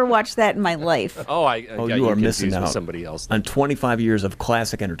never watched that in my life. Oh, I Oh, got you are confused missing with out somebody else. on 25 years of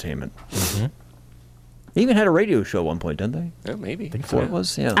classic entertainment. They even had a radio show at one point, didn't they? Oh, maybe. That's what it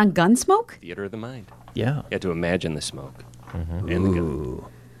was. Yeah. On Gunsmoke? Theater of the mind. Yeah. You had to imagine the smoke and the gun.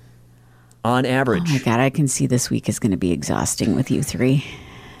 On average. Oh my God, I can see this week is going to be exhausting with you three.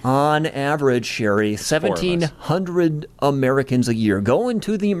 On average, Sherry, 1,700 Americans a year go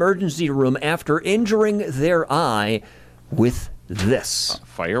into the emergency room after injuring their eye with this.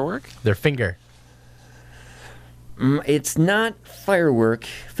 Firework? Their finger. It's not firework.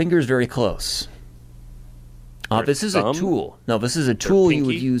 Finger's very close. This is thumb? a tool. No, this is a tool you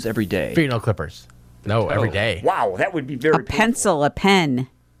would pinky? use every day. Fingernail clippers. No, every day. Wow, that would be very A pencil, a pen.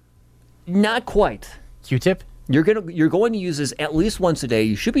 Not quite. Q-tip? You're going to use this at least once a day.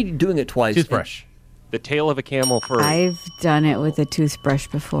 You should be doing it twice. Toothbrush. The tail of a camel for I've done it with a toothbrush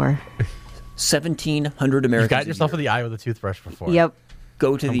before. 1,700 Americans. You've gotten yourself in the eye with a toothbrush before. Yep.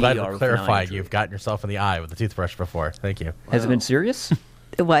 Go to I'm the glad ER we're with an eye clarifying injury. you've gotten yourself in the eye with a toothbrush before. Thank you. Has it been serious?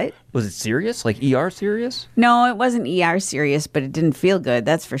 What? Was it serious? Like ER serious? No, it wasn't ER serious, but it didn't feel good.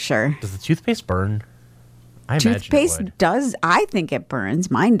 That's for sure. Does the toothpaste burn? I imagine Toothpaste it would. does. I think it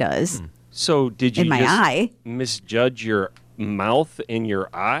burns. Mine does. So did you In my just eye. misjudge your mouth and your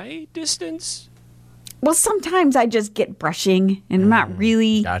eye distance? Well, sometimes I just get brushing and I'm not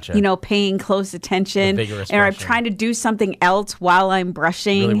really, Gotcha. paying close attention. The vigorous Or I'm brushing. trying to do something else while I'm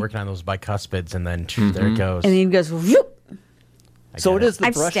brushing. Really working on those bicuspids, and then there it goes. And then it goes, whoop. So it is the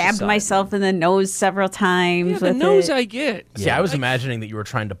I've brush stabbed side. myself in the nose several times. Yeah, the with nose it. I get. See, I was imagining that you were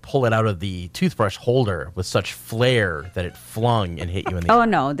trying to pull it out of the toothbrush holder with such flair that it flung and hit you in the Oh,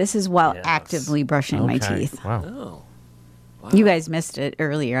 no. This is while actively brushing my Okay. teeth. Wow. You guys missed it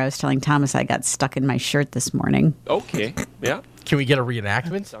earlier. I was telling Thomas I got stuck in my shirt this morning. Okay. Yeah. Can we get a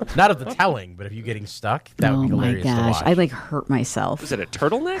reenactment? Not of the telling, but of you getting stuck. That would be Oh my hilarious to gosh. watch. I hurt myself. Was it a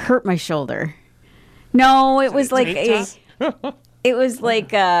turtleneck? Hurt my shoulder. No, it was like tank it was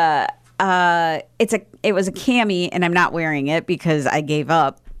like it was a cami, and I'm not wearing it because I gave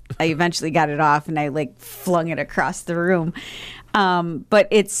up. I eventually got it off and I flung it across the room. But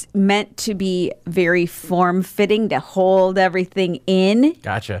it's meant to be very form fitting to hold everything in.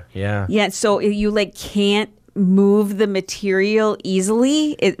 Gotcha. Yeah. Yeah, so you can't move the material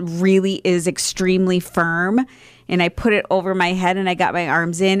easily. It really is extremely firm. And I put it over my head and I got my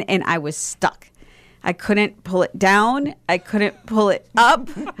arms in and I was stuck. I couldn't pull it down. I couldn't pull it up.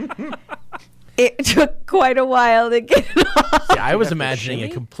 It took quite a while to get it off. Yeah, I was imagining a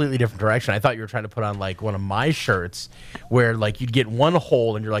completely different direction. I thought you were trying to put on one of my shirts where you'd get one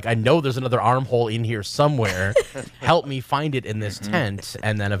hole and you're like, I know there's another armhole in here somewhere. Help me find it in this tent.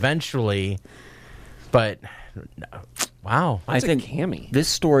 And then eventually, but no. Wow. I think this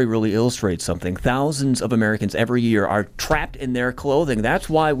story really illustrates something. Thousands of Americans every year are trapped in their clothing. That's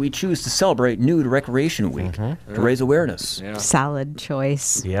why we choose to celebrate Nude Recreation Week, to raise awareness. Yeah. Solid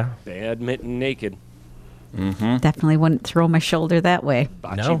choice. Yeah. Badminton naked. Definitely wouldn't throw my shoulder that way.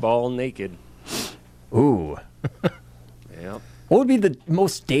 Bocce ball naked. Ooh. Yeah. What would be the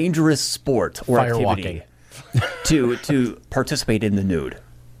most dangerous sport or Firewalking. activity to participate in the nude?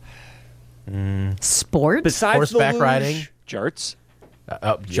 Sport? Besides Horseback the luge, riding? Jarts.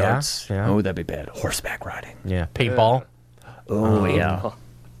 Jarts. Yeah. Oh, that'd be bad. Horseback riding. Yeah. Paintball. Oh, yeah.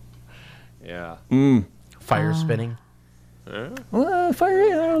 Yeah. Fire spinning. Well, fire, I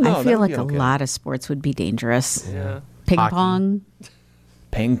don't know. I feel like a lot of sports would be dangerous. Yeah. Ping Hockey. pong,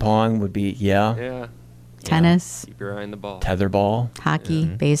 Ping pong would be, Yeah. tennis, Keep your eye on the ball. tetherball. hockey,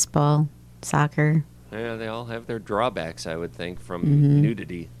 baseball, soccer. Yeah, they all have their drawbacks, I would think, from Mm-hmm.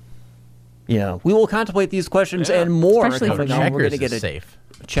 nudity. Yeah, we will contemplate these questions Yeah. and more. Especially for coming on. We're Checkers gonna get is a safe.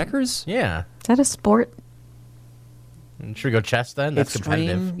 checkers. Yeah. Is that a sport? Should we go chess then? That's Extreme,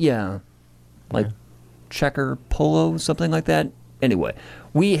 competitive. yeah, like checker polo, something like that. Anyway,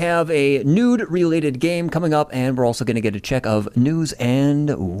 we have a nude-related game coming up, and we're also going to get a check of news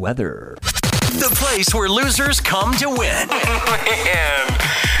and weather. The place where losers come to win. Man,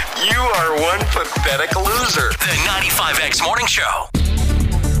 you are one pathetic loser. The 95X Morning Show.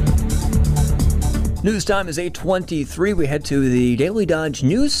 News time is 8:23. We head to the Daily Dodge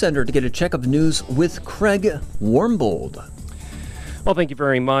News Center to get a check of the news with Craig Warmbold. Well, thank you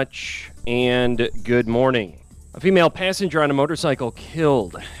very much, and good morning. A female passenger on a motorcycle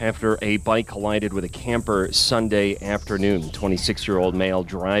killed after a bike collided with a camper Sunday afternoon. 26-year-old male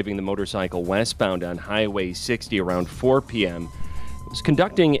driving the motorcycle westbound on Highway 60 around 4 p.m. was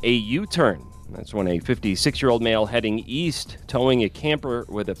conducting a U-turn. That's when a 56-year-old male heading east, towing a camper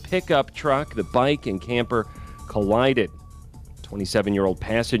with a pickup truck. The bike and camper collided. 27-year-old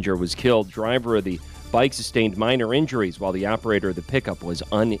passenger was killed. Driver of the bike sustained minor injuries, while the operator of the pickup was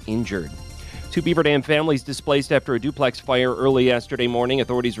uninjured. 2 Beaver Dam families displaced after a duplex fire early yesterday morning.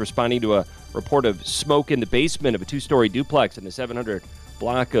 Authorities responding to a report of smoke in the basement of a 2-story duplex in the 700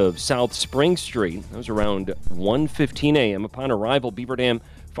 block of South Spring Street. That was around 1:15 a.m. Upon arrival, Beaver Dam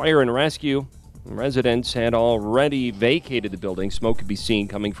Fire and Rescue residents had already vacated the building. Smoke could be seen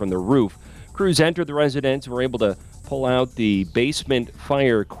coming from the roof. Crews entered the residence and were able to pull out the basement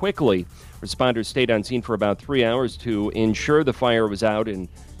fire quickly. Responders stayed on scene for about 3 hours to ensure the fire was out and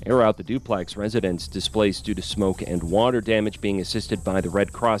air out the duplex. Residents displaced due to smoke and water damage being assisted by the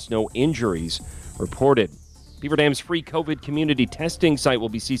Red Cross. No injuries reported. Beaver Dam's free COVID community testing site will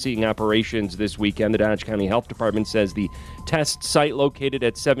be ceasing operations this weekend. The Dodge County Health Department says the test site located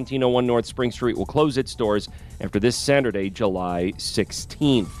at 1701 North Spring Street will close its doors after this Saturday, July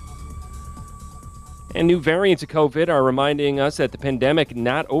 16th. And new variants of COVID are reminding us that the pandemic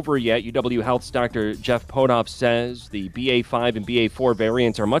not over yet. UW Health's Dr. Jeff Podoff says the BA5 and BA4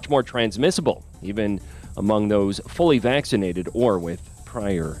 variants are much more transmissible, even among those fully vaccinated or with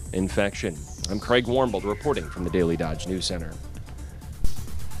prior infection. I'm Craig Warmbold reporting from the Daily Dodge News Center.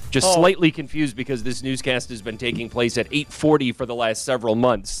 Just slightly confused because this newscast has been taking place at 8:40 for the last several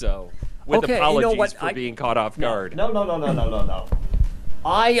months, so with apologies for being caught off guard. No.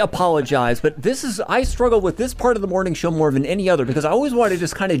 I apologize, but I struggle with this part of the morning show more than any other because I always want to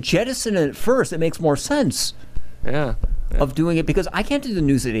just kind of jettison it first. It makes more sense of doing it because I can't do the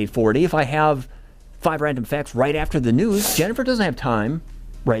news at 8:40 if I have 5 random facts right after the news. Jennifer doesn't have time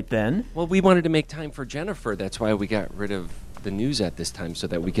right then. Well, we wanted to make time for Jennifer. That's why we got rid of the news at this time so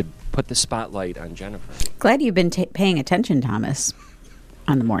that we could put the spotlight on Jennifer. Glad you've been paying attention, Thomas,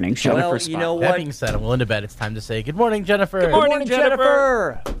 on the morning show. Well, you know what? That being said, I'm willing to bet it's time to say good morning, Jennifer. Good morning,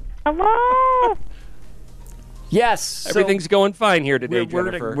 Jennifer. Hello. Yes. Everything's going fine here today,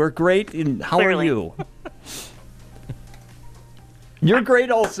 Jennifer. We're great. And how are you? You're great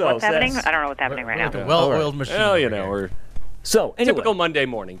also. What's happening? I don't know what's happening right now. Well-oiled machine. Well, you know, we're anyway, typical Monday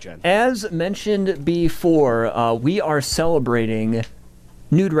morning, Jen. As mentioned before, we are celebrating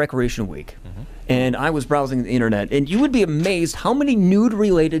Nude Recreation Week. Mm-hmm. And I was browsing the internet, and you would be amazed how many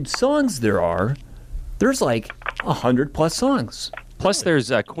nude-related songs there are. There's like 100+ songs. Plus,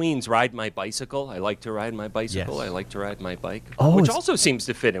 there's Queen's Ride My Bicycle. I like to ride my bicycle. Yes. I like to ride my bike. Oh, which also seems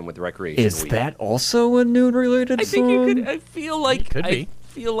to fit in with Recreation Is Week. that also a nude-related I song? think you could. I feel like Could be. I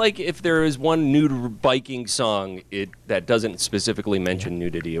feel like if there is one nude biking song that doesn't specifically mention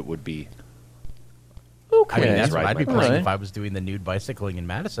nudity, it would be. Okay. I mean, that's Ride what I'd My be playing Bicycle. if I was doing the nude bicycling in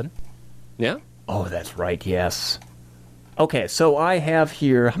Madison. Yeah. Oh, that's right, yes. Okay, so I have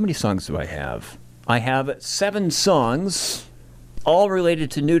here, how many songs do I have? I have 7 songs, all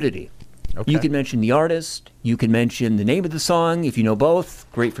related to nudity. Okay. You can mention the artist, you can mention the name of the song. If you know both,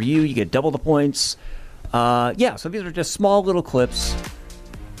 great for you, you get double the points. So these are just small little clips,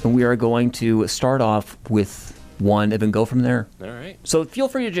 and we are going to start off with one and then go from there. All right. So feel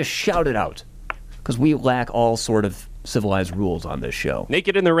free to just shout it out, because we lack all sort of civilized rules on this show.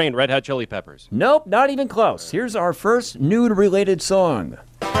 Naked in the Rain, Red Hot Chili Peppers. Nope, not even close. Here's our first nude-related song.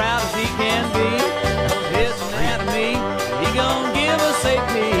 Proud as he can be of his anatomy, he gonna give us a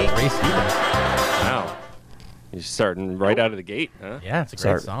peek. Ray Stevens. Wow. You're starting right out of the gate, huh? Yeah, it's a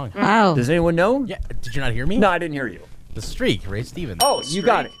great song. Wow. Does anyone know? Yeah, did you not hear me? No, I didn't hear you. The Streak, Ray Stevens. Oh, you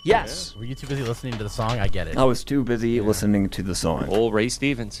got it. Yes. Were you too busy listening to the song? I get it. I was too busy listening to the song. Old Ray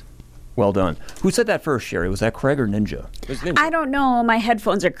Stevens. Well done. Who said that first, Sherry? Was that Craig or Ninja? It was Ninja. I don't know. My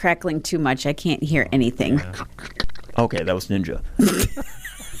headphones are crackling too much. I can't hear anything. Okay, that was Ninja.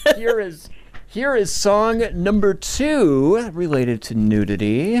 Here is song number 2 related to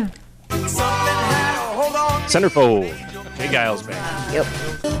nudity. Centerfold. Jay Giles Band. Yep.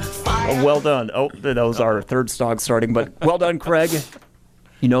 Oh, well done. Oh, that was our third song starting, but well done, Craig.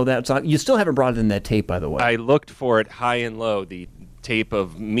 You know that song? You still haven't brought in that tape, by the way. I looked for it high and low, the tape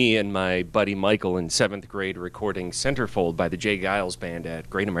of me and my buddy Michael in 7th grade recording Centerfold by the Jay Giles Band at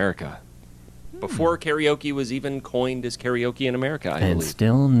Great America. Before karaoke was even coined as karaoke in America, I and believe.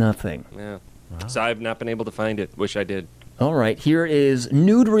 still nothing. Yeah. Wow. So I've not been able to find it. Wish I did. All right, here is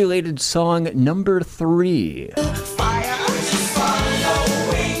nude-related song number 3.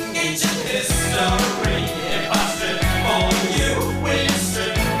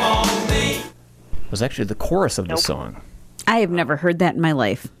 Was actually the chorus of the song. I have never heard that in my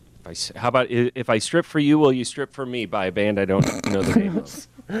life. How about If I Strip for You, Will You Strip for Me by a band I don't know the name of?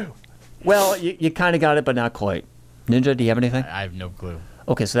 Well, you kind of got it, but not quite. Ninja, do you have anything? I have no clue.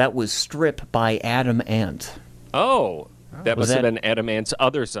 Okay, so that was Strip by Adam Ant. Oh, that Was must have that- been Adam Ant's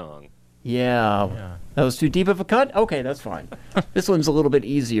other song. Yeah. That was too deep of a cut? Okay, that's fine. This one's a little bit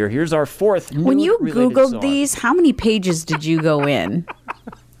easier. Here's our fourth When you nude-related Googled song. these, how many pages did you go in?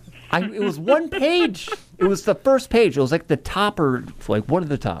 It was one page. It was the first page. It was like the top or like one of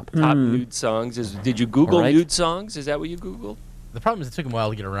the top. Top nude songs. Did you Google All right. nude songs? Is that what you Googled? The problem is it took him a while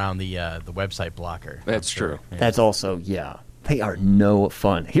to get around the website blocker. That's true. Yeah. That's also, yeah. They are no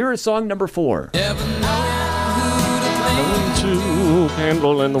fun. Here is song number 4.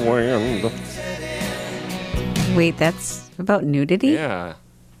 Candle in the wind. Wait, that's about nudity? Yeah.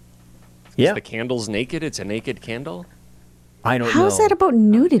 Yeah. Is the candle's naked? It's a naked candle? I don't know. How is that about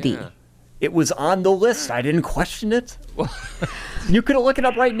nudity? It was on the list. I didn't question it. You could look it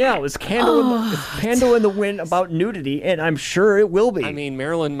up right now. Is Candle in the Wind about nudity? And I'm sure it will be. I mean,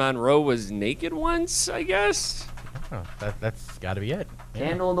 Marilyn Monroe was naked once, I guess. Oh, that's got to be it. Yeah.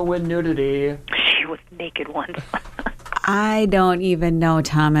 Candle in the Wind nudity. She was naked once. I don't even know,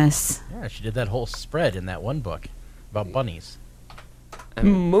 Thomas. Yeah, she did that whole spread in that one book about bunnies.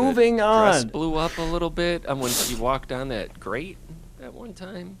 Moving Dress on. blew up a little bit when she walked on that grate that one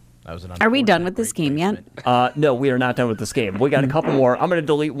time. That was an Are we done with this game yet? No, we are not done with this game. We got a couple more. I'm going to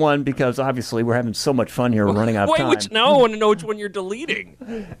delete one because obviously we're having so much fun here. We're running out of time. Now I want to know which one you're deleting.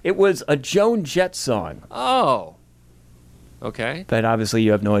 It was a Joan Jett song. Oh. Okay. But obviously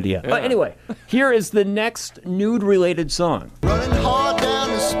you have no idea. But anyway, here is the next nude-related song. Running hard down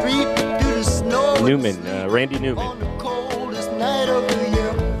the street due to snow. Newman, Randy Newman. Coldest night of the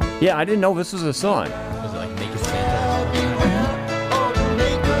year. Yeah, I didn't know this was a song. Was it like Naked Santa?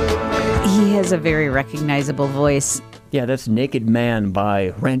 He has a very recognizable voice. Yeah, that's Naked Man by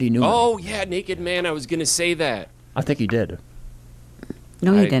Randy Newman. Oh, yeah, Naked Man. I was going to say that. I think he did.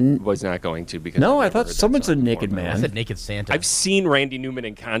 No, you I didn't. was not going to because No, I've I never thought heard someone that song said Naked before. Man. I said Naked Santa. I've seen Randy Newman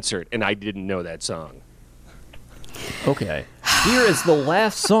in concert, and I didn't know that song. Okay. Here is the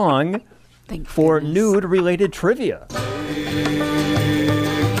last song for nude-related trivia.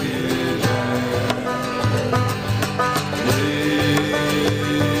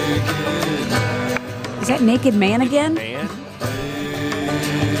 Is that Naked Man again?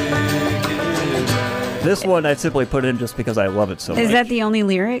 This one I simply put in just because I love it so much. Is that the only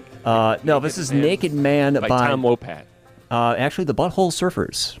lyric? No, this is Naked Man by Tom Wopat. Actually, the Butthole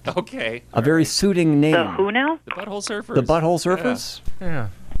Surfers. Okay. A very suiting name. The who now? The Butthole Surfers. The Butthole Surfers? Yeah.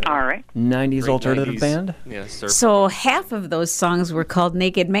 All right. 90s Great alternative 90s. band? Yeah, surf. So half of those songs were called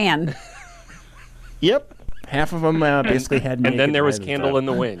Naked Man. Yep. Half of them basically had And then Naked there was Man Candle in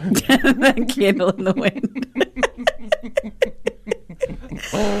the Wind. Candle in the Wind.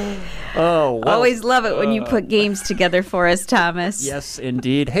 Oh, well. Always love it when you put games together for us, Thomas. Yes,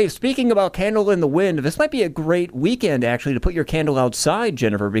 indeed. Hey, speaking about Candle in the Wind, this might be a great weekend, actually, to put your candle outside,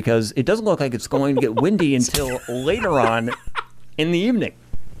 Jennifer, because it doesn't look like it's going to get windy until later on in the evening.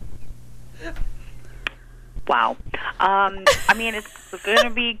 Wow. I mean, it's going to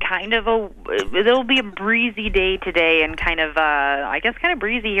be it'll be a breezy day today and kind of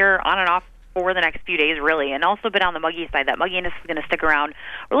breezy here on and off for the next few days, really, and also a bit on the muggy side. That mugginess is going to stick around.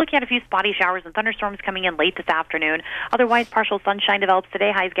 We're looking at a few spotty showers and thunderstorms coming in late this afternoon. Otherwise, partial sunshine develops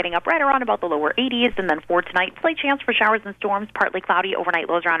today. Highs getting up right around about the lower 80s, and then for tonight, slight chance for showers and storms, partly cloudy. Overnight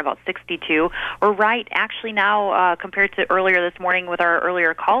lows around about 62. We're right, actually, now compared to earlier this morning with our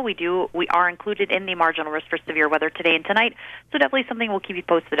earlier call, we are included in the marginal risk for severe weather today and tonight, so definitely something we'll keep you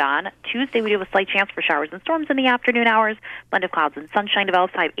posted on. Tuesday, we do have a slight chance for showers and storms in the afternoon hours. Blend of clouds and sunshine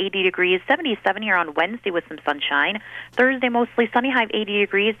develops, high of 80 degrees, 77 here on Wednesday with some sunshine. Thursday, mostly sunny, high of 80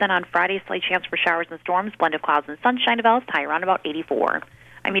 degrees. Then on Friday, slight chance for showers and storms. Blend of clouds and sunshine develops, high around about 84.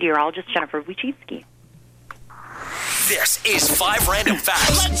 I'm meteorologist Jennifer Wojcicki. This is 5 Random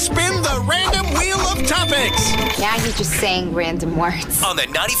Facts. Let's spin the random wheel of topics. Now you're just saying random words. On the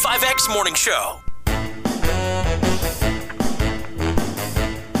 95X Morning Show.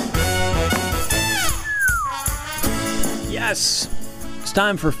 Yes. It's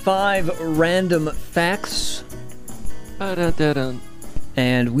time for 5 random facts.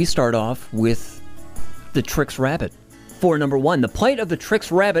 And we start off with the Trix Rabbit. For number 1, the plight of the Trix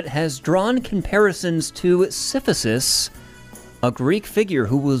Rabbit has drawn comparisons to Sisyphus, a Greek figure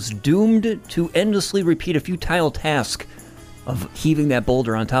who was doomed to endlessly repeat a futile task of heaving that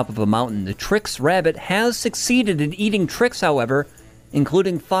boulder on top of a mountain. The Trix rabbit has succeeded in eating Trix, however,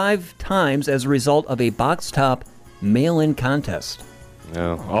 including 5 times as a result of a box top mail-in contest.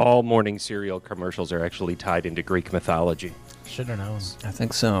 No, all morning cereal commercials are actually tied into Greek mythology. Should have known. I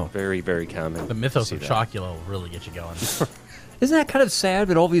think so. Very, very common. The mythos of Chocula will really get you going. Isn't that kind of sad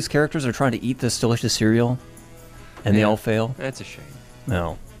that all these characters are trying to eat this delicious cereal and they all fail? That's a shame.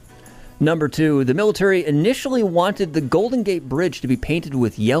 No. Number 2, the military initially wanted the Golden Gate Bridge to be painted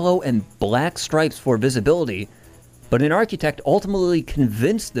with yellow and black stripes for visibility, but an architect ultimately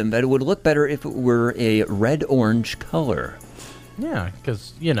convinced them that it would look better if it were a red-orange color. Yeah,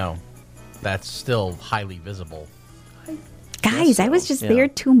 because, that's still highly visible. Guys, I was just there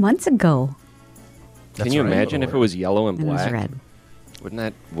 2 months ago. Can you imagine if it was yellow and And it was black? red. Wouldn't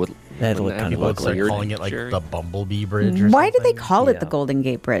that That'd look kind of ugly. They're calling it like the Bumblebee Bridge or Why something? do they call it the Golden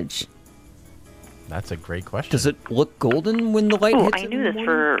Gate Bridge? That's a great question. Does it look golden when the light Oh, hits I it? knew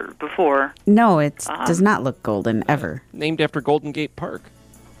this before. No, it does not look golden ever. Named after Golden Gate Park.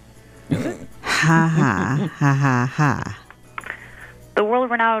 Ha ha ha ha ha. The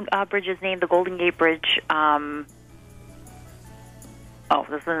world-renowned bridge is named the Golden Gate Bridge.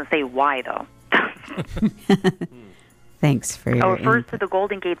 This doesn't say why, though. Thanks for your It refers input. to the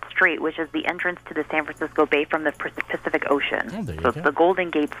Golden Gate Strait, which is the entrance to the San Francisco Bay from the Pacific Ocean. there you So it's go. the Golden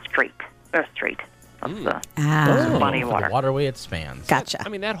Gate Strait. That's the Ah. body for of water. the waterway it spans. Gotcha. I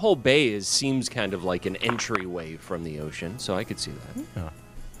mean, that whole bay seems kind of like an entryway from the ocean, so I could see that.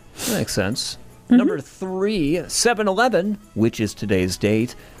 That makes sense. Number 3, 7-Eleven, which is today's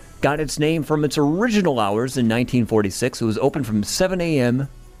date, got its name from its original hours in 1946. It was open from 7 a.m.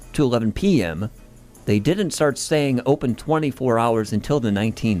 to 11 p.m. They didn't start staying open 24 hours until the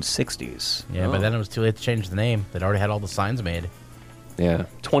 1960s. Yeah, but then it was too late to change the name. They'd already had all the signs made. Yeah,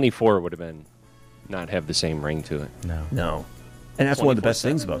 24 would have been not have the same ring to it. No. And that's one of the best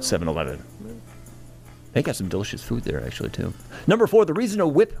things about 7-Eleven. They got some delicious food there, actually, too. Number 4, the reason a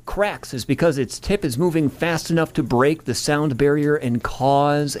whip cracks is because its tip is moving fast enough to break the sound barrier and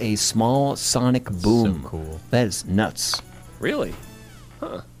cause a small sonic boom. So cool. That is nuts. Really?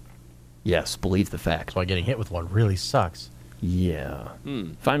 Huh. Yes, believe the fact. That's why getting hit with one really sucks. Yeah.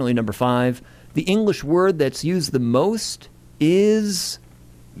 Finally, number 5, the English word that's used the most is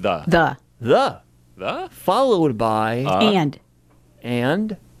The. the. Followed by And?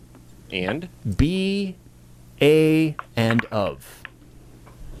 be, a, and of.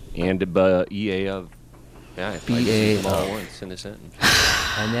 And EA of. Yeah, if I BA use them all of. once in a sentence.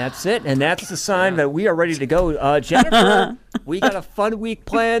 And that's it. And that's the sign that we are ready to go. Jennifer, we got a fun week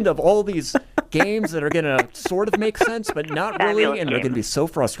planned of all these games that are going to sort of make sense, but not really, Fabulous and they're game. going to be so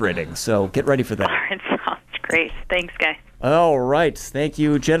frustrating. So get ready for that. It sounds great. Thanks, guys. All right. Thank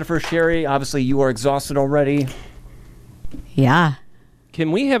you, Jennifer. Sherry, obviously you are exhausted already. Yeah.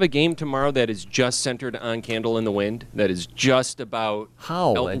 Can we have a game tomorrow that is just centered on Candle in the Wind? That is just about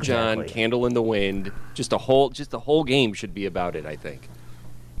How Elton John, exactly? Candle in the Wind. Just the whole game should be about it, I think.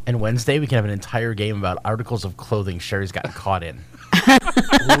 And Wednesday, we can have an entire game about articles of clothing Sherry's gotten caught in.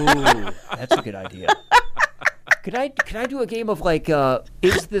 Ooh, that's a good idea. Could I do a game of like,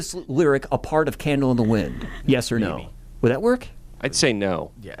 is this lyric a part of Candle in the Wind? Yes or no? Would that work? I'd say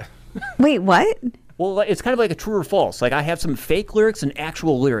no. Yeah. Wait, what? Well, it's kind of like a true or false. Like I have some fake lyrics and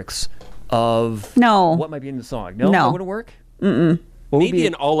actual lyrics of No. what might be in the song. No, No. that wouldn't work. Mm-mm. What would Maybe be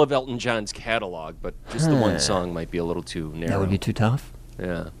in all of Elton John's catalog, but just the Huh. one song might be a little too narrow. That would be too tough.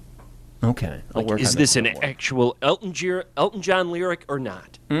 Yeah. Okay. I'll Like, work is on this that an a little more. actual Elton John lyric or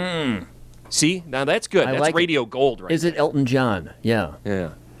not? See, now that's good. I That's like it. radio gold, right? Is it Elton John? Yeah.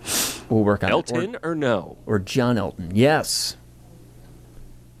 Yeah. We'll work on Elton it. or no? Or John Elton. Yes.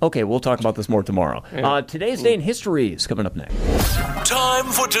 Okay, we'll talk about this more tomorrow. Today's Day in History is coming up next. Time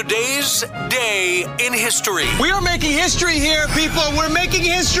for today's Day in History. We are making history here, people. We're making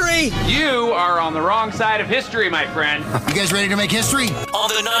history. You are on the wrong side of history, my friend. You guys ready to make history? On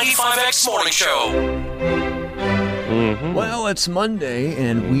the 95X Morning Show. Well, it's Monday,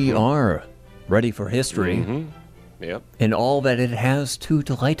 and we are ready for history Yep. and all that it has to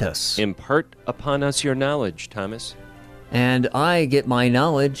delight us. Impart upon us your knowledge, Thomas. And I get my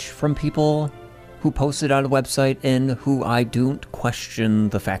knowledge from people who post it on a website and who I don't question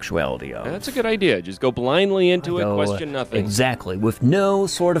the factuality of. That's a good idea. Just go blindly into it, Go, question nothing. Exactly, with no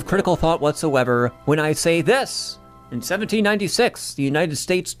sort of critical thought whatsoever when I say this. In 1796, the United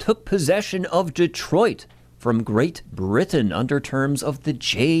States took possession of Detroit from Great Britain under terms of the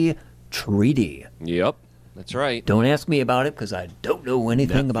Jay Treaty. Yep, that's right. Don't ask me about it because I don't know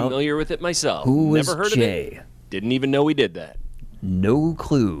anything Not about familiar with it myself. who is Never heard Jay. of it. Didn't even know we did that. No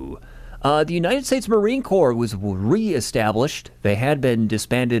clue. The United States Marine Corps was reestablished. They had been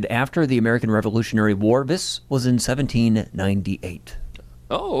disbanded after the American Revolutionary War. This was in 1798.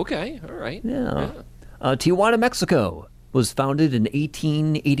 Oh, okay. All right. Yeah. Tijuana, Mexico was founded in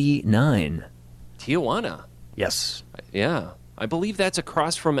 1889. Tijuana? Yes. Yeah. I believe that's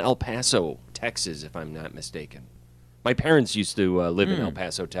across from El Paso, Texas, if I'm not mistaken. My parents used to live in El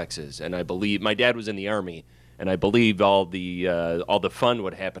Paso, Texas, and I believe my dad was in the Army, and I believe all the fun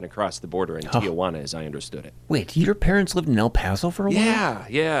would happen across the border in Tijuana, as I understood it. Wait, your parents lived in El Paso for a while?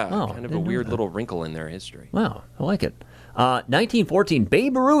 Yeah. Oh, kind of a weird little wrinkle in their history. Wow, I like it. 1914,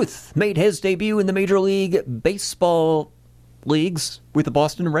 Babe Ruth made his debut in the Major League Baseball leagues with the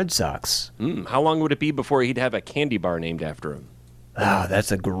Boston Red Sox. How long would it be before he'd have a candy bar named after him?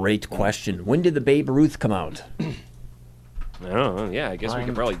 That's a great question. When did the Babe Ruth come out? I don't know. Yeah, I guess we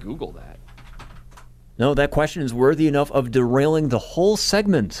could probably Google that. No, that question is worthy enough of derailing the whole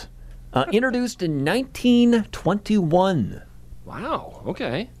segment. Introduced in 1921. Wow,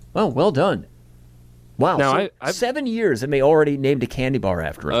 okay. Well done. Wow, now, so I've 7 years and they already named a candy bar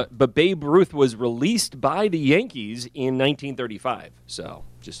after him. But Babe Ruth was released by the Yankees in 1935. So,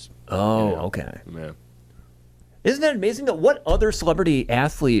 just... okay. Yeah. Isn't that amazing? That what other celebrity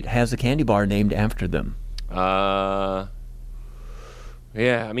athlete has a candy bar named after them?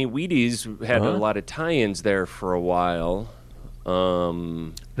 Yeah, I mean, Wheaties had a lot of tie-ins there for a while.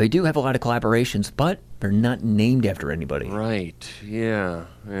 They do have a lot of collaborations, but they're not named after anybody. Right, yeah.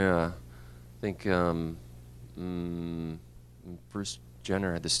 I think Bruce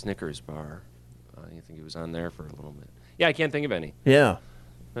Jenner had the Snickers bar. I think he was on there for a little bit. Yeah, I can't think of any. Yeah.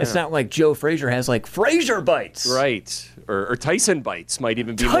 It's not like Joe Frazier has like Frazier Bites. Right. Or Tyson Bites might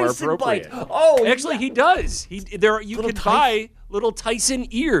even be more Tyson appropriate. Bite. Oh, actually, he does. You can buy little Tyson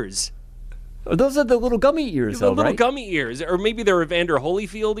ears. Those are the little gummy ears, The though, little right? gummy ears. Or maybe they're Evander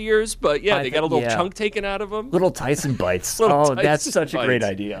Holyfield ears, but yeah, they got a little chunk taken out of them. Little Tyson Bites. Tyson that's such a great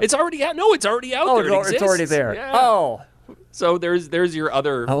Bites. idea. It's already out. No, it's already out there. It it's exists. already there. Yeah. Oh. So there's your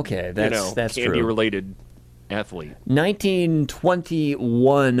other that's candy-related athlete.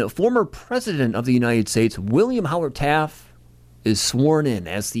 1921, former president of the United States, William Howard Taft, is sworn in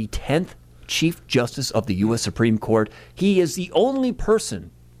as the 10th Chief Justice of the U.S. Supreme Court. He is the only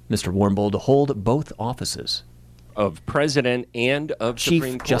person, Mr. Warmbold, to hold both offices. Of president and of Chief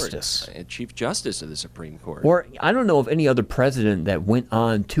Supreme Court. Justice. Chief Justice of the Supreme Court. Or I don't know of any other president that went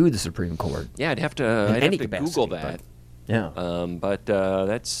on to the Supreme Court. Yeah, I'd have to Google that. But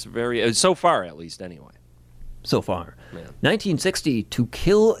that's very so far, at least, anyway. So far. 1960, To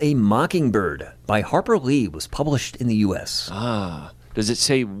Kill a Mockingbird by Harper Lee was published in the U.S. Does it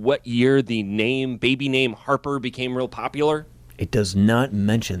say what year the baby name Harper became real popular? It does not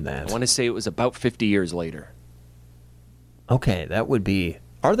mention that. I want to say it was about 50 years later. Okay, that would be...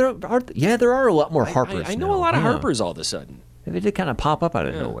 there are a lot more Harpers I know now. a lot of Harpers all of a sudden. They did kind of pop up out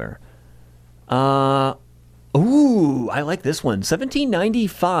of nowhere. Ooh, I like this one.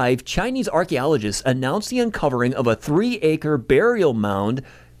 1795, Chinese archaeologists announced the uncovering of a 3-acre burial mound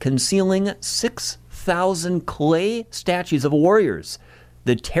concealing 6,000 clay statues of warriors.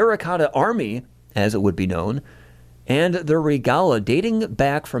 The Terracotta Army, as it would be known, and the regala dating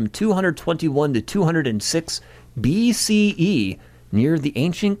back from 221 to 206 BCE near the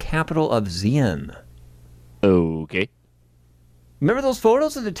ancient capital of Xi'an. Okay. Remember those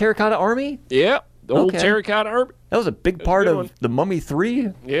photos of the Terracotta Army? Yep. The old Terracotta Army. That was a big part of The Mummy 3.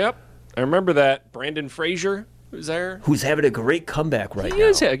 Yep. I remember that. Brandon Fraser was there. Who's having a great comeback right now. He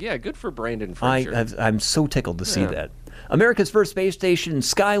is. Yeah, good for Brandon Fraser. I'm so tickled to see that. America's first space station,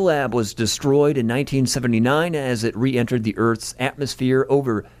 Skylab, was destroyed in 1979 as it re-entered the Earth's atmosphere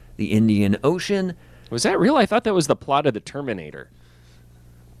over the Indian Ocean. Was that real? I thought that was the plot of The Terminator.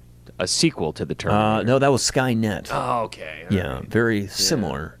 A sequel to The Terminator. No, that was Skynet. Oh, okay. Yeah, very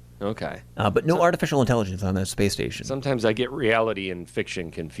similar. Okay. But no artificial intelligence on that space station. Sometimes I get reality and fiction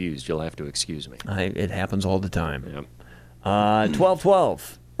confused. You'll have to excuse me. It happens all the time.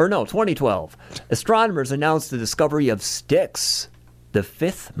 2012. Astronomers announced the discovery of Styx, the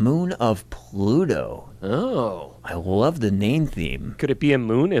fifth moon of Pluto. Oh. I love the name theme. Could it be a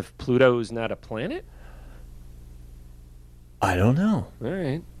moon if Pluto is not a planet? I don't know. All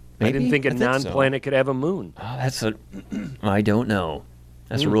right. Maybe? I didn't think a non-planet could have a moon. I don't know.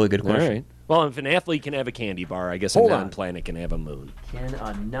 That's a really good question. All right. Well, if an athlete can have a candy bar, I guess Hold a on. non-planet can have a moon. Can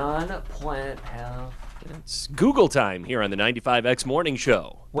a non-planet have... It's Google time here on the 95X Morning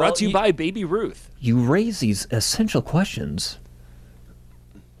Show. Brought to you by Baby Ruth. You raise these essential questions.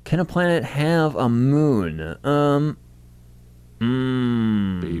 Can a planet have a moon?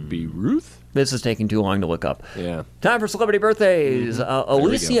 Baby Ruth? This is taking too long to look up. Yeah. Time for celebrity birthdays. we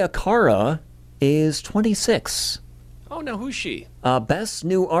Alicia Cara is 26. Oh, no, who's she? Best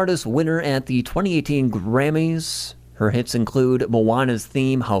New Artist winner at the 2018 Grammys. Her hits include Moana's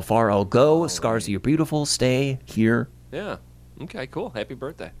theme, How Far I'll Go, Scars You're Beautiful, Stay, Here. Yeah. Okay, cool. Happy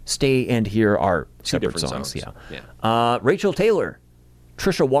birthday. Stay and Here are Two separate different songs. songs. Yeah. Rachel Taylor.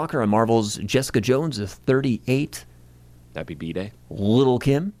 Trisha Walker on Marvel's Jessica Jones is 38. That'd be B-Day. Lil'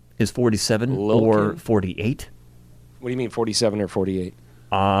 Kim is 47 or 48. What do you mean, 47 or 48?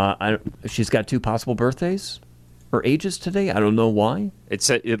 She's got two possible birthdays or ages today. I don't know why.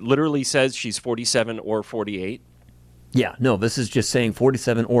 It literally says she's 47 or 48. Yeah, no, this is just saying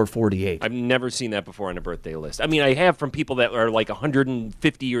 47 or 48. I've never seen that before on a birthday list. I mean, I have from people that are like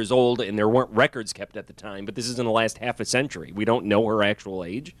 150 years old and there weren't records kept at the time, but this is in the last half a century. We don't know her actual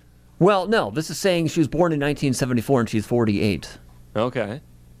age. Well, no, this is saying she was born in 1974 and she's 48. Okay.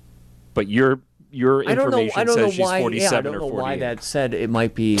 But your information says she's 47 or 48. I don't know why that said it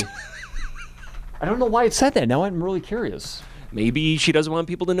might be. I don't know why it said that. Now I'm really curious. Maybe she doesn't want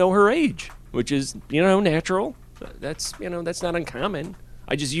people to know her age, which is, natural. That's not uncommon.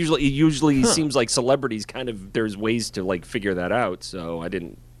 It usually seems like celebrities there's ways to figure that out. So I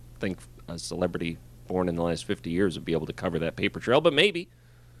didn't think a celebrity born in the last 50 years would be able to cover that paper trail, but maybe.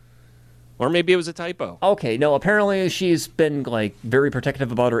 Or maybe it was a typo. Okay, no, apparently she's been very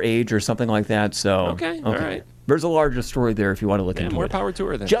protective about her age or something like that. So Okay. All right. There's a larger story there if you want to look into more it. Power to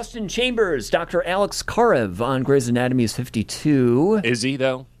her then. Justin Chambers, Dr. Alex Karev on Grey's Anatomy is 52. Is he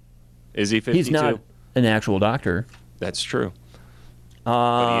though? Is he 52? He's not an actual doctor. That's true.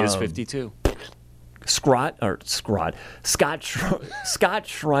 But he is 52. Scott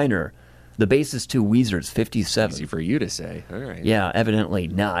Schreiner, the bassist to Weezer's 57. Easy for you to say. All right. Yeah, evidently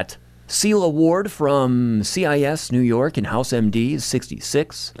not. Seal Award from CIS New York and House MD is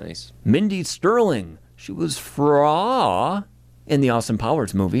 66. Nice. Mindy Sterling, she was Fra in the Austin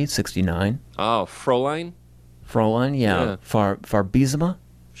Powers movie, 69. Oh, Fräulein? Fräulein, yeah. Farbizema?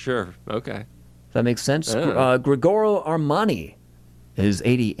 Sure, okay. That makes sense. Gregorio Armani is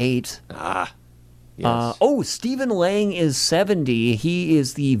 88. Yes. Stephen Lang is 70. He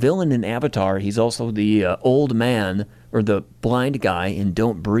is the villain in Avatar. He's also the old man, or the blind guy in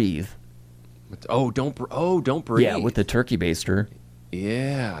Don't Breathe. Don't Breathe. Yeah, with the turkey baster.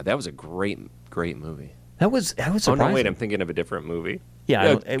 Yeah, that was a great movie. That was surprising. Oh, no, wait, I'm thinking of a different movie.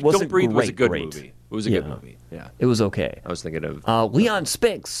 Yeah, it wasn't Don't Breathe was a good great. movie. It was a good movie, yeah. It was okay. I was thinking of... Leon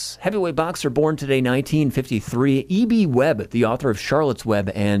Spinks, heavyweight boxer, born today, 1953. E.B. Webb, the author of Charlotte's Web,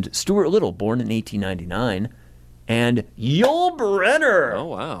 and Stuart Little, born in 1899. And Yul Brynner. Oh,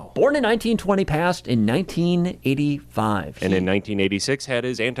 wow. Born in 1920, passed in 1985. And in 1986 had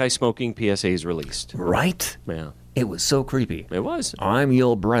his anti-smoking PSAs released. Right? Yeah. It was so creepy. It was. I'm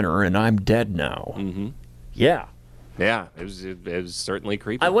Yul Brynner, and I'm dead now. Mm-hmm. Yeah. Yeah, it was certainly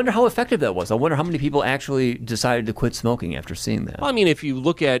creepy. I wonder how effective that was. I wonder how many people actually decided to quit smoking after seeing that. Well, I mean, if you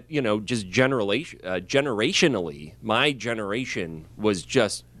look at, just generationally, my generation was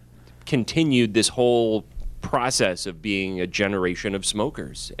just continued this whole process of being a generation of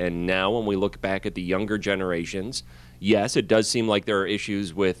smokers. And now when we look back at the younger generations, yes, it does seem like there are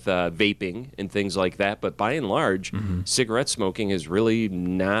issues with vaping and things like that, but by and large, cigarette smoking has really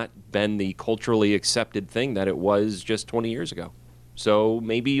not been the culturally accepted thing that it was just 20 years ago. So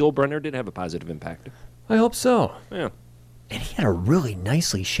maybe Yul Brynner did have a positive impact. I hope so. Yeah. And he had a really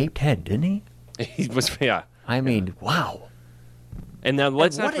nicely shaped head, didn't he? He was, yeah. I mean, wow. And now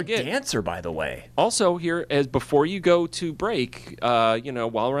let's not forget. What a dancer, by the way. Also, here, as before you go to break, while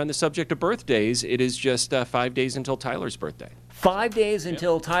we're on the subject of birthdays, it is just 5 days until Tyler's birthday. 5 days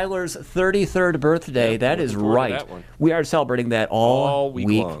until Tyler's 33rd birthday. That is right. That one. We are celebrating that all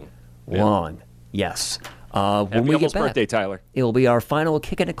week long. Yes. When Happy we almost get back, birthday, Tyler. It'll be our final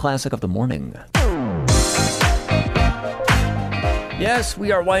Kickin' It Classic of the morning. Yes,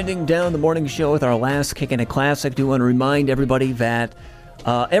 we are winding down the morning show with our last Kickin' It Classic. Do want to remind everybody that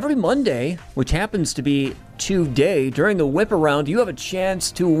every Monday, which happens to be today, during the whip around, you have a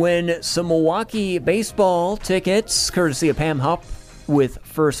chance to win some Milwaukee baseball tickets, courtesy of Pam Hupp with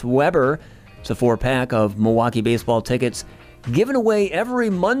First Weber. It's a 4-pack of Milwaukee baseball tickets given away every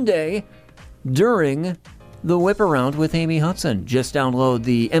Monday during the whip around with Amy Hudson. Just download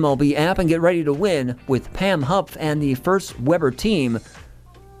the MLB app and get ready to win with Pam Hupp and the First Weber team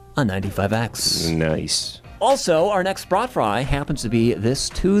on 95X. Nice. Also, our next brat fry happens to be this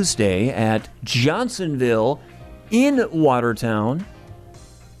Tuesday at Johnsonville in Watertown.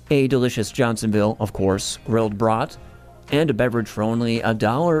 A delicious Johnsonville, of course, grilled brat, and a beverage for only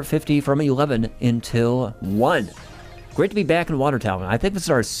 $1.50 from 11 until 1. Great to be back in Watertown. I think this is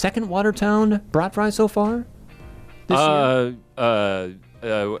our second Watertown Brat Fry so far this year.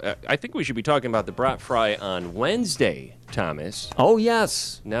 I think we should be talking about the Brat Fry on Wednesday, Thomas. Oh,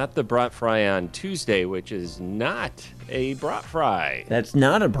 yes. Not the Brat Fry on Tuesday, which is not a Brat Fry. That's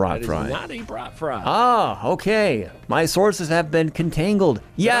not a Brat Fry. That is not a Brat Fry. Ah, okay. My sources have been contangled.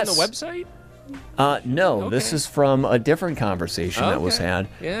 Yes. Is that on the website? No, this is from a different conversation that was had.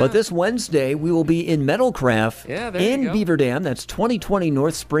 Yeah. But this Wednesday, we will be in Metalcraft in Beaver Dam. That's 2020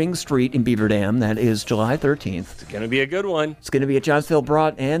 North Spring Street in Beaver Dam. That is July 13th. It's going to be a good one. It's going to be at Johnsville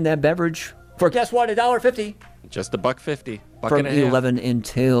Brat and that beverage for, guess what, $1.50. Just $1.50. From 11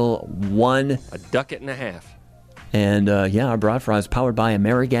 until 1. A ducat and a half. And, our Brat Fry is powered by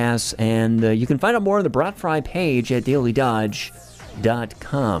AmeriGas. And you can find out more on the Brat Fry page at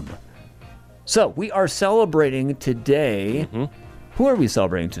dailydodge.com. So, we are celebrating today. Mm-hmm. Who are we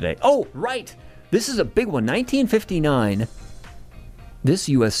celebrating today? Oh, right. This is a big one. 1959, this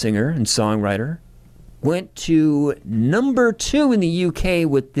U.S. singer and songwriter went to number 2 in the UK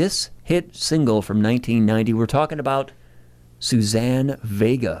with this hit single from 1990. We're talking about Suzanne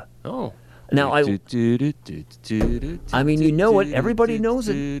Vega. Oh. Now, I mean, you know it. Everybody knows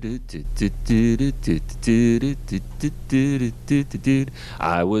it.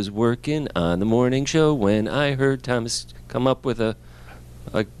 I was working on the morning show when I heard Thomas come up with a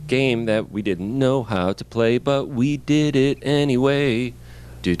game that we didn't know how to play, but we did it anyway.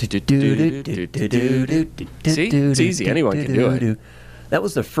 See? It's easy. Anyone can do it. That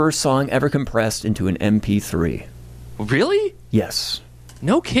was the first song ever compressed into an MP3. Really? Yes.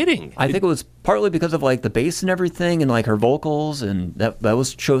 No kidding. I think it was partly because of like the bass and everything and like her vocals, and that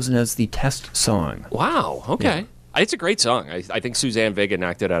was chosen as the test song. Wow. Okay. Yeah. It's a great song. I think Suzanne Vega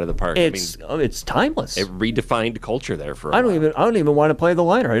knocked it out of the park. It's timeless. It redefined culture there for a I don't even want to play the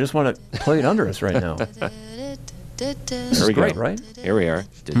liner. I just want to play it under us right now. There we go. Great, right? Here we are.